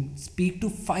to speak to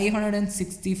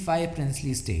 565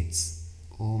 princely states.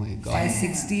 Oh my god.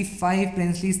 565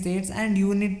 princely states and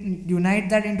unite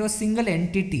that into a single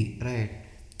entity. Right.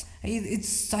 It's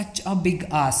such a big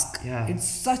ask. Yeah. It's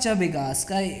such a big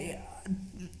ask. I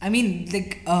mean,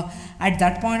 like at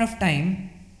that point of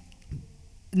time,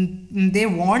 they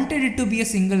wanted it to be a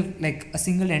single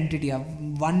entity,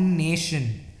 one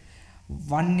nation,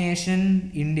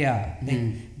 India.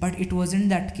 But it wasn't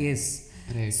that case.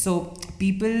 Right. So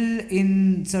people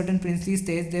in certain princely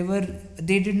states,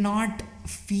 they did not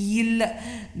feel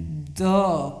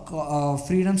the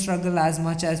freedom struggle as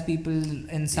much as people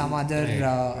in some other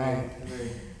Right.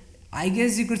 I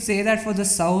guess you could say that for the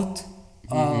south,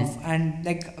 and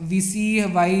like we see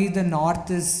why the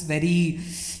north is very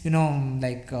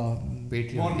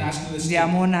Patriotic. More nationalistic. yeah,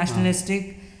 more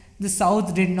nationalistic. The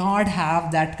south did not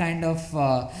have that kind of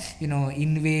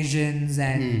invasions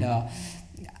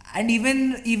and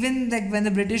even like when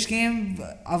the British came,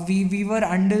 we were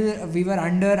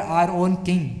under our own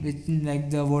king, which like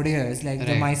the Vodiyars, like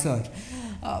the Mysore,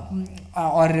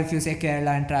 or if you say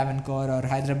Kerala and Travancore or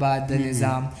Hyderabad, the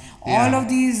Nizam, all of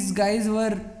these guys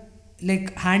were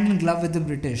like hand in glove with the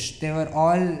British. They were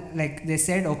all like, they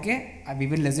said, okay, we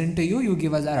will listen to you. You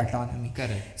give us our autonomy.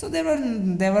 Correct. So there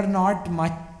were not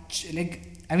much, like,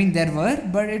 I mean there were,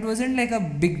 but it wasn't like a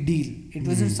big deal. It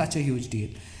wasn't such a huge deal.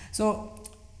 So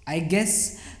I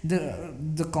guess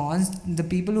the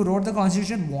people who wrote the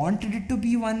constitution wanted it to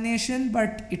be one nation,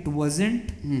 but it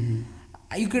wasn't.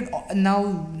 You could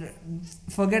now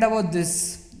forget about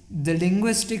this. The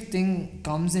linguistic thing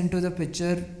comes into the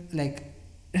picture, like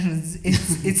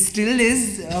it still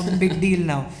is a big deal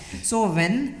now. So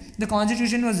when the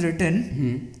constitution was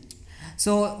written,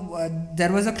 so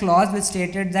there was a clause which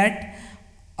stated that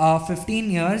 15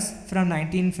 years from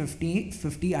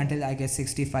 1950 until I guess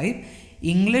 65,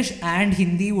 English and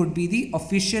Hindi would be the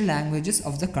official languages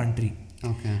of the country.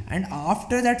 Okay. And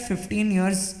after that 15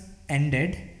 years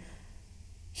ended,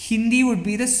 Hindi would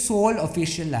be the sole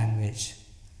official language.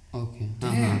 Okay.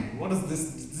 What is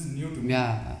this? This is new to me.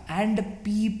 Yeah. And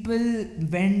people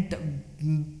went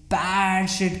bad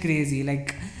shit crazy,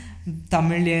 like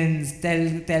Tamilians,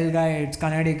 Telgites,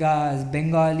 Kannadigas,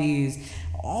 Bengalis,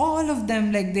 all of them,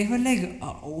 like they were like,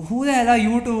 who the hell are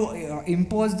you to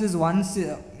impose this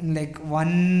like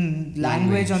one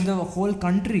language on the whole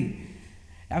country?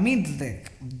 I mean,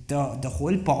 the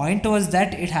whole point was that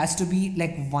it has to be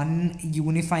like one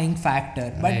unifying factor,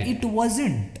 but Right. it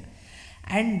wasn't.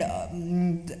 And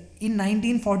in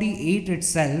 1948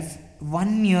 itself,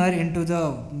 1 year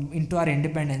into our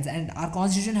independence, and our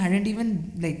constitution hadn't even,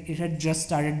 like, it had just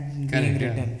started being Correct, yeah.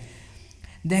 written.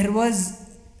 There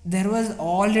was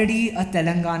already a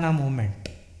Telangana movement.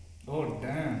 Oh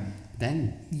damn. Then.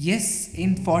 Yes,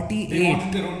 in They 48.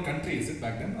 wanted their own country, is it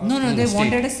back then? Or- No, No, they state.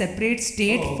 wanted a separate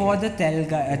state Oh, okay. for the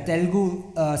Telugu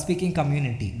speaking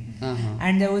community. Uh-huh.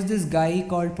 And there was this guy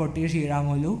called Potti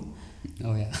Sriramulu.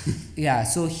 Oh yeah. Yeah,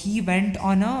 so he went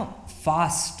on a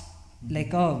fast,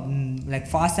 like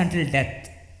fast until death,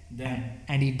 Damn.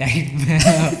 and he died.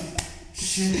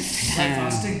 Shit. By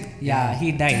fasting. Yeah, he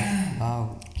died. Wow.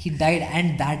 He died, and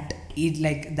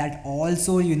that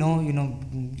also,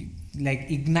 like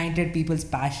ignited people's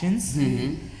passions.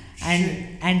 Mm-hmm.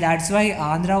 And that's why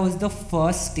Andhra was the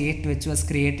first state which was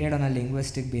created on a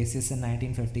linguistic basis in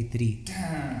 1953.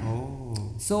 Damn. Oh.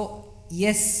 So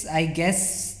yes, I guess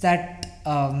that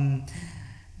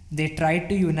they tried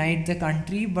to unite the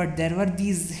country, but there were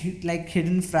these like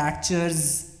hidden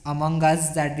fractures among us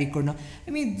that we could not. I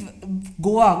mean,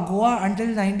 Goa until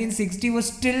 1960 was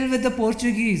still with the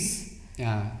Portuguese.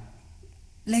 Yeah.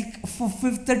 Like for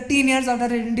 13 years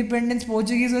after independence,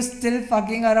 Portuguese was still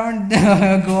fucking around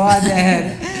Goa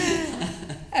there.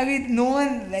 I mean, no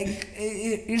one, like,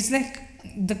 it's like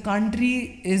the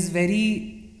country is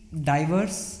very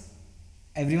diverse.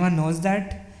 Everyone knows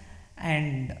that.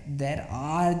 And there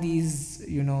are these,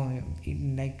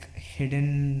 like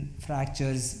hidden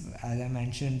fractures, as I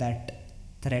mentioned, that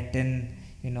threaten,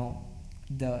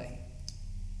 the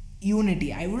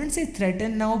unity. I wouldn't say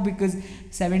threaten now, because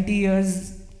 70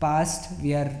 years past,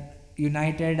 we are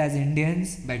united as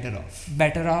Indians.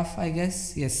 Better off, I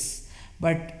guess. Yes,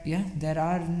 but yeah,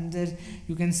 there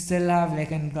you can still have like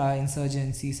an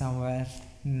insurgency somewhere,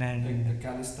 Like and the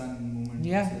Khalistan movement.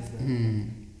 Yeah. says that. Hmm.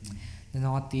 the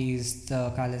northeast,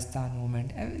 the Khalistan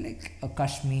movement, like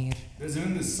Kashmir. There's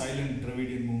even this silent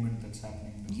Dravidian movement that's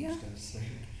happening now. Yeah. That's right.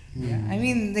 Yeah, I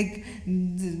mean, like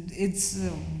it's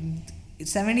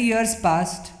 70 years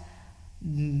past.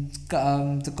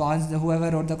 Whoever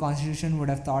wrote the constitution would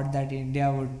have thought that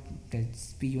India would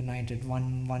be united,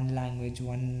 one language,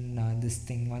 one this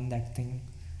thing, one that thing.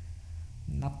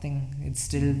 Nothing. It's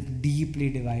still deeply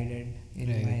divided in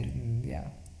Right.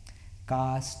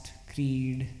 caste,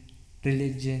 creed,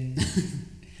 religion,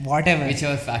 whatever.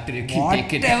 Whichever factor you can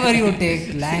take it. Whatever you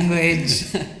take, language,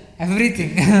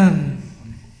 everything.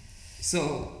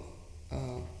 So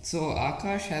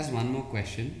Akash has one more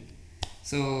question.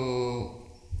 So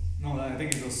No, I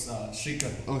think it was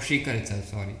Shrikar. Shrikar itself,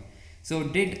 sorry. So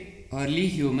did early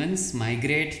humans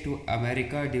migrate to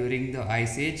America during the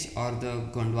Ice Age or the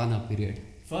Gondwana period?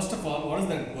 First of all, what is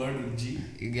that word with G?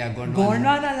 Yeah, Gondwana.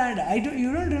 Gondwana land.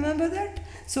 You don't remember that?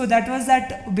 So that was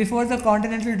that before the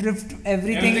continental drift,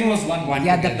 everything was one.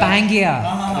 Yeah, the together. Pangaea.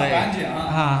 Right.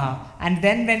 Pangea. And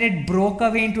then when it broke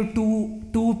away into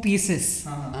two pieces,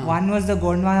 one was the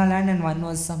Gondwana land and one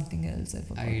was something else. I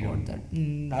forgot I don't what that. I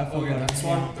Okay, forgot. that's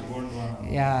what the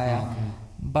Gondwana. Yeah. Okay.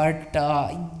 But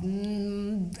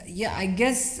I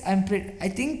guess I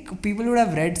think people would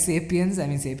have read *Sapiens*. I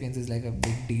mean, *Sapiens* is like a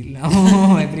big deal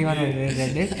now. Everyone would have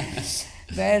read it.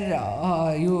 Where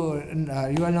you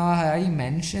know how he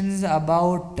mentions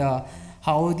about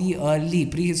how the early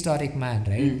prehistoric man,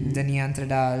 right, the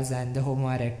Neanderthals and the Homo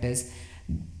erectus,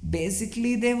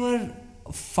 basically they were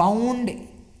found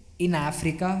in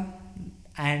Africa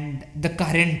and the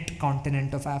current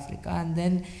continent of Africa, and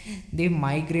then they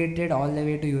migrated all the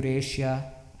way to Eurasia,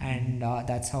 and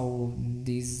that's how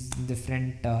these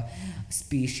different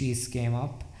species came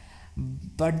up.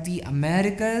 But the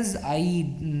Americas,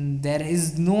 there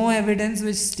is no evidence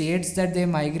which states that they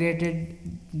migrated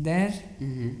there.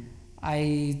 Mm-hmm.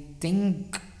 I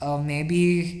think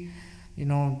maybe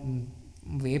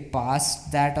way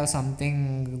past that or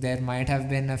something, there might have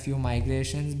been a few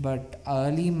migrations, but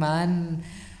early man,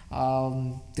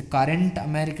 the current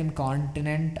American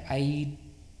continent, I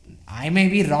may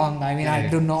be wrong. I mean, I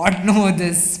do not know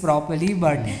this properly,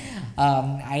 but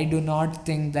I do not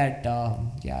think that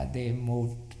they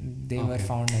were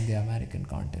found on the American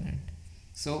continent.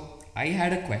 So I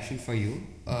had a question for you.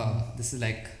 This is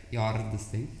like this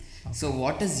thing. Okay. So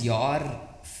what is your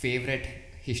favorite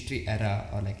history era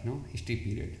or history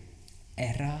period?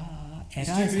 Era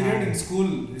History is period hard. in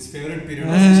school, his favorite period.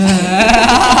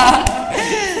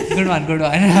 Good one.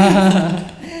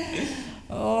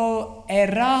 Oh,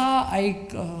 era,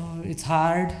 it's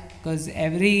hard because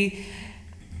every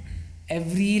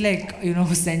like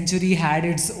century had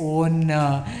its own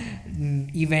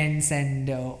events and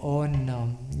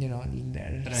own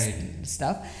Right.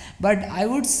 stuff. But I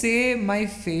would say my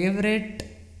favorite,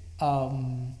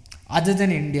 other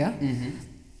than India,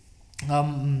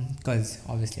 because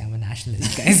obviously I'm a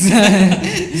nationalist, guys.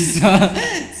 So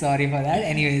sorry for that.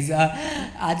 Anyways,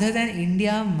 other than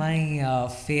India, my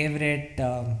favorite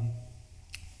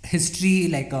history,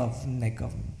 like a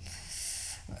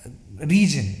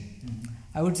region,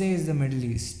 I would say, is the Middle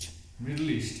East. Middle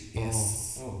East.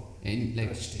 Yes. Oh.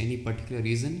 Any particular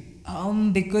reason?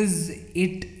 Because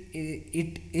it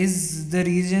is the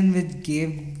region which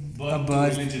gave Birth to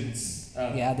birth. religions.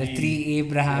 The three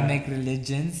Abrahamic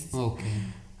religions. Okay.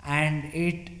 And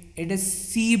it is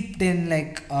seeped in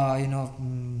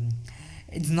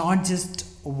it's not just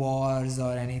wars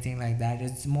or anything like that.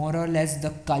 It's more or less the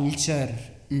culture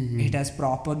it has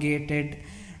propagated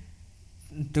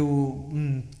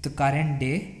to the current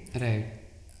day Right.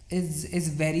 is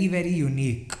very, very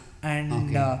unique. And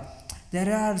Okay.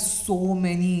 there are so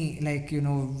many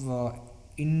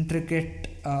intricate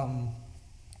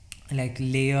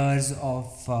layers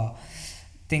of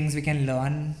things we can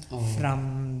learn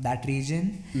from that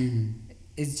region.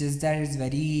 It's just that it's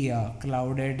very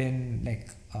clouded in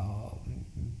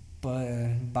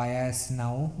bias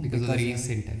now Because of the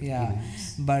recent yeah,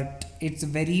 events. but it's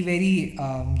very, very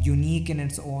unique in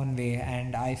its own way,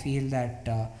 and I feel that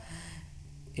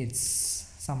it's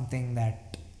something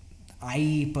that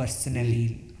I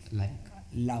personally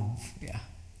love. Yeah.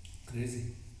 Crazy.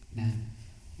 Damn.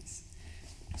 Yes.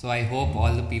 So I hope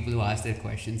all the people who asked their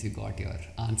questions, you got your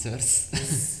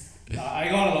answers. I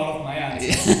got a lot of my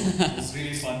answers. It was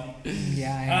really fun.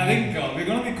 Yeah. And I think we're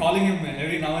going to be calling him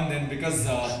every now and then because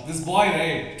this boy,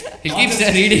 right? He not keeps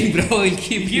just- reading, bro. He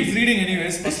keeps reading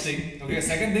anyways, first thing. Okay,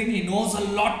 second thing, he knows a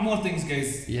lot more things,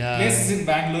 guys. Yeah. Places in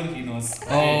Bangalore, he knows.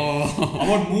 Oh.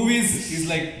 About movies, he's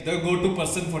like the go-to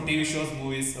person for TV shows,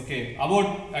 movies. Okay.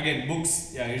 About, again,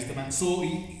 books. Yeah, he's the man. So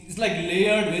he's like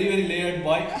layered, very, very layered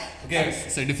boy. Okay.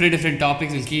 So different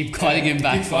topics will keep calling him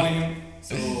back Keep for. calling him.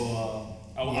 So,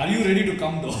 are you ready to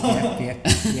come though?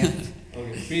 Yep.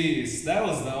 Okay, peace. That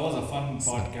was a fun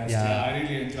podcast. yeah. I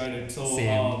really enjoyed it. So,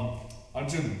 Same.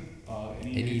 Arjun,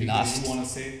 Any anything last that you want to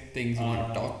say? things you want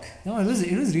to talk? No, it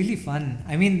was really fun.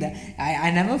 I mean,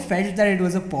 I never felt that it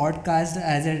was a podcast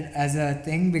as a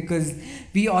thing, because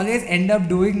we always end up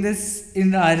doing this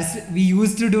we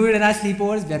used to do it in our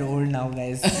sleepovers. We're old now,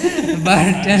 guys.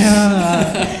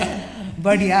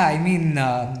 But yeah, I mean,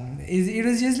 it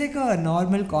was just like a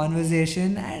normal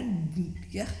conversation, and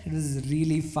yeah, it was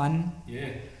really fun. Yeah,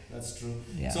 that's true.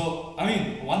 Yeah. So, I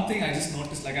mean, one thing I just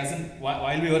noticed, like, as in,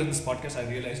 while we were in this podcast, I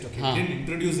realized, okay, we didn't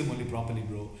introduce him only properly,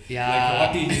 bro. Yeah. Like,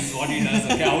 what he is, what he does,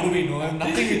 okay, how do we know him?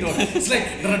 Nothing we told. It's like,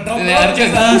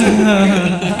 Arjun.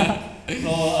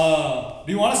 So,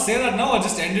 do you want to say that now or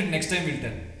just end it next time we'll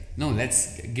tell? No,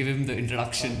 let's give him the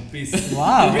introduction. Peace.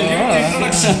 Wow. We'll give him the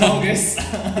introduction now, guys.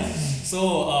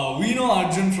 So, we know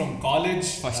Arjun from college.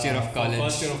 First year of college.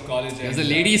 First year of college. He was a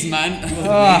ladies' man. He was a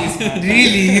ladies' man.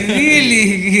 Really?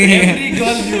 Every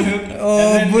girl knew him.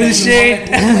 Oh, And then bullshit.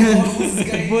 they were like, oh my God, who's this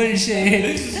guy?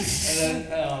 Bullshit.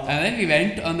 And then we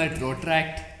went on that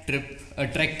Protract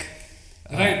trek.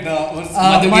 Right,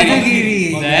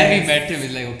 Madhugiri. There we Yes. met him.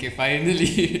 We're like, okay,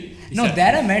 finally. No,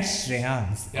 there I met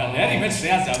Shreyans. Yeah, there he met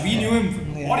Shreyas. Yeah. We knew him.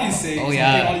 Yeah. What he's saying. Oh, something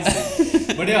yeah. all he's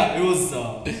saying. But yeah, it was,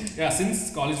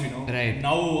 since college we know. Right.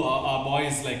 Now our boy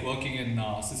is like working in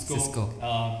Cisco. Cisco.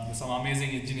 Some amazing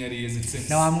engineer he is, it seems.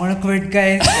 No, I'm gonna quit,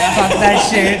 guys. Fuck that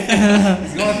shit.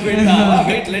 He's gonna quit.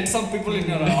 Wait, let some people in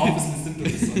your office listen to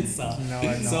this one. No,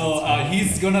 So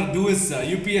he's gonna do his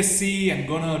UPSC and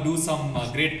gonna do some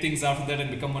great things after that and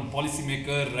become a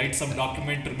policymaker, write some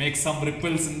document to make some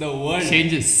ripples in the world.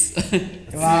 Changes.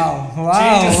 Wow.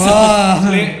 Changes. Wow.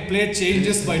 Play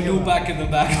Changes by Tupac in the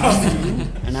background.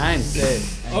 And I'm dead.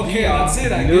 Okay, that's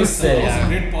it. I guess that was a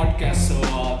great podcast. So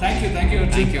thank you, Arjun,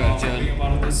 Thank you, for Arjun. being a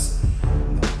part of this.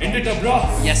 End it up, bro.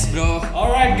 Yes, bro.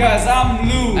 Alright, guys, I'm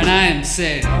Lou. And I'm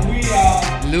Sid. And we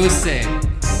are. Lucid.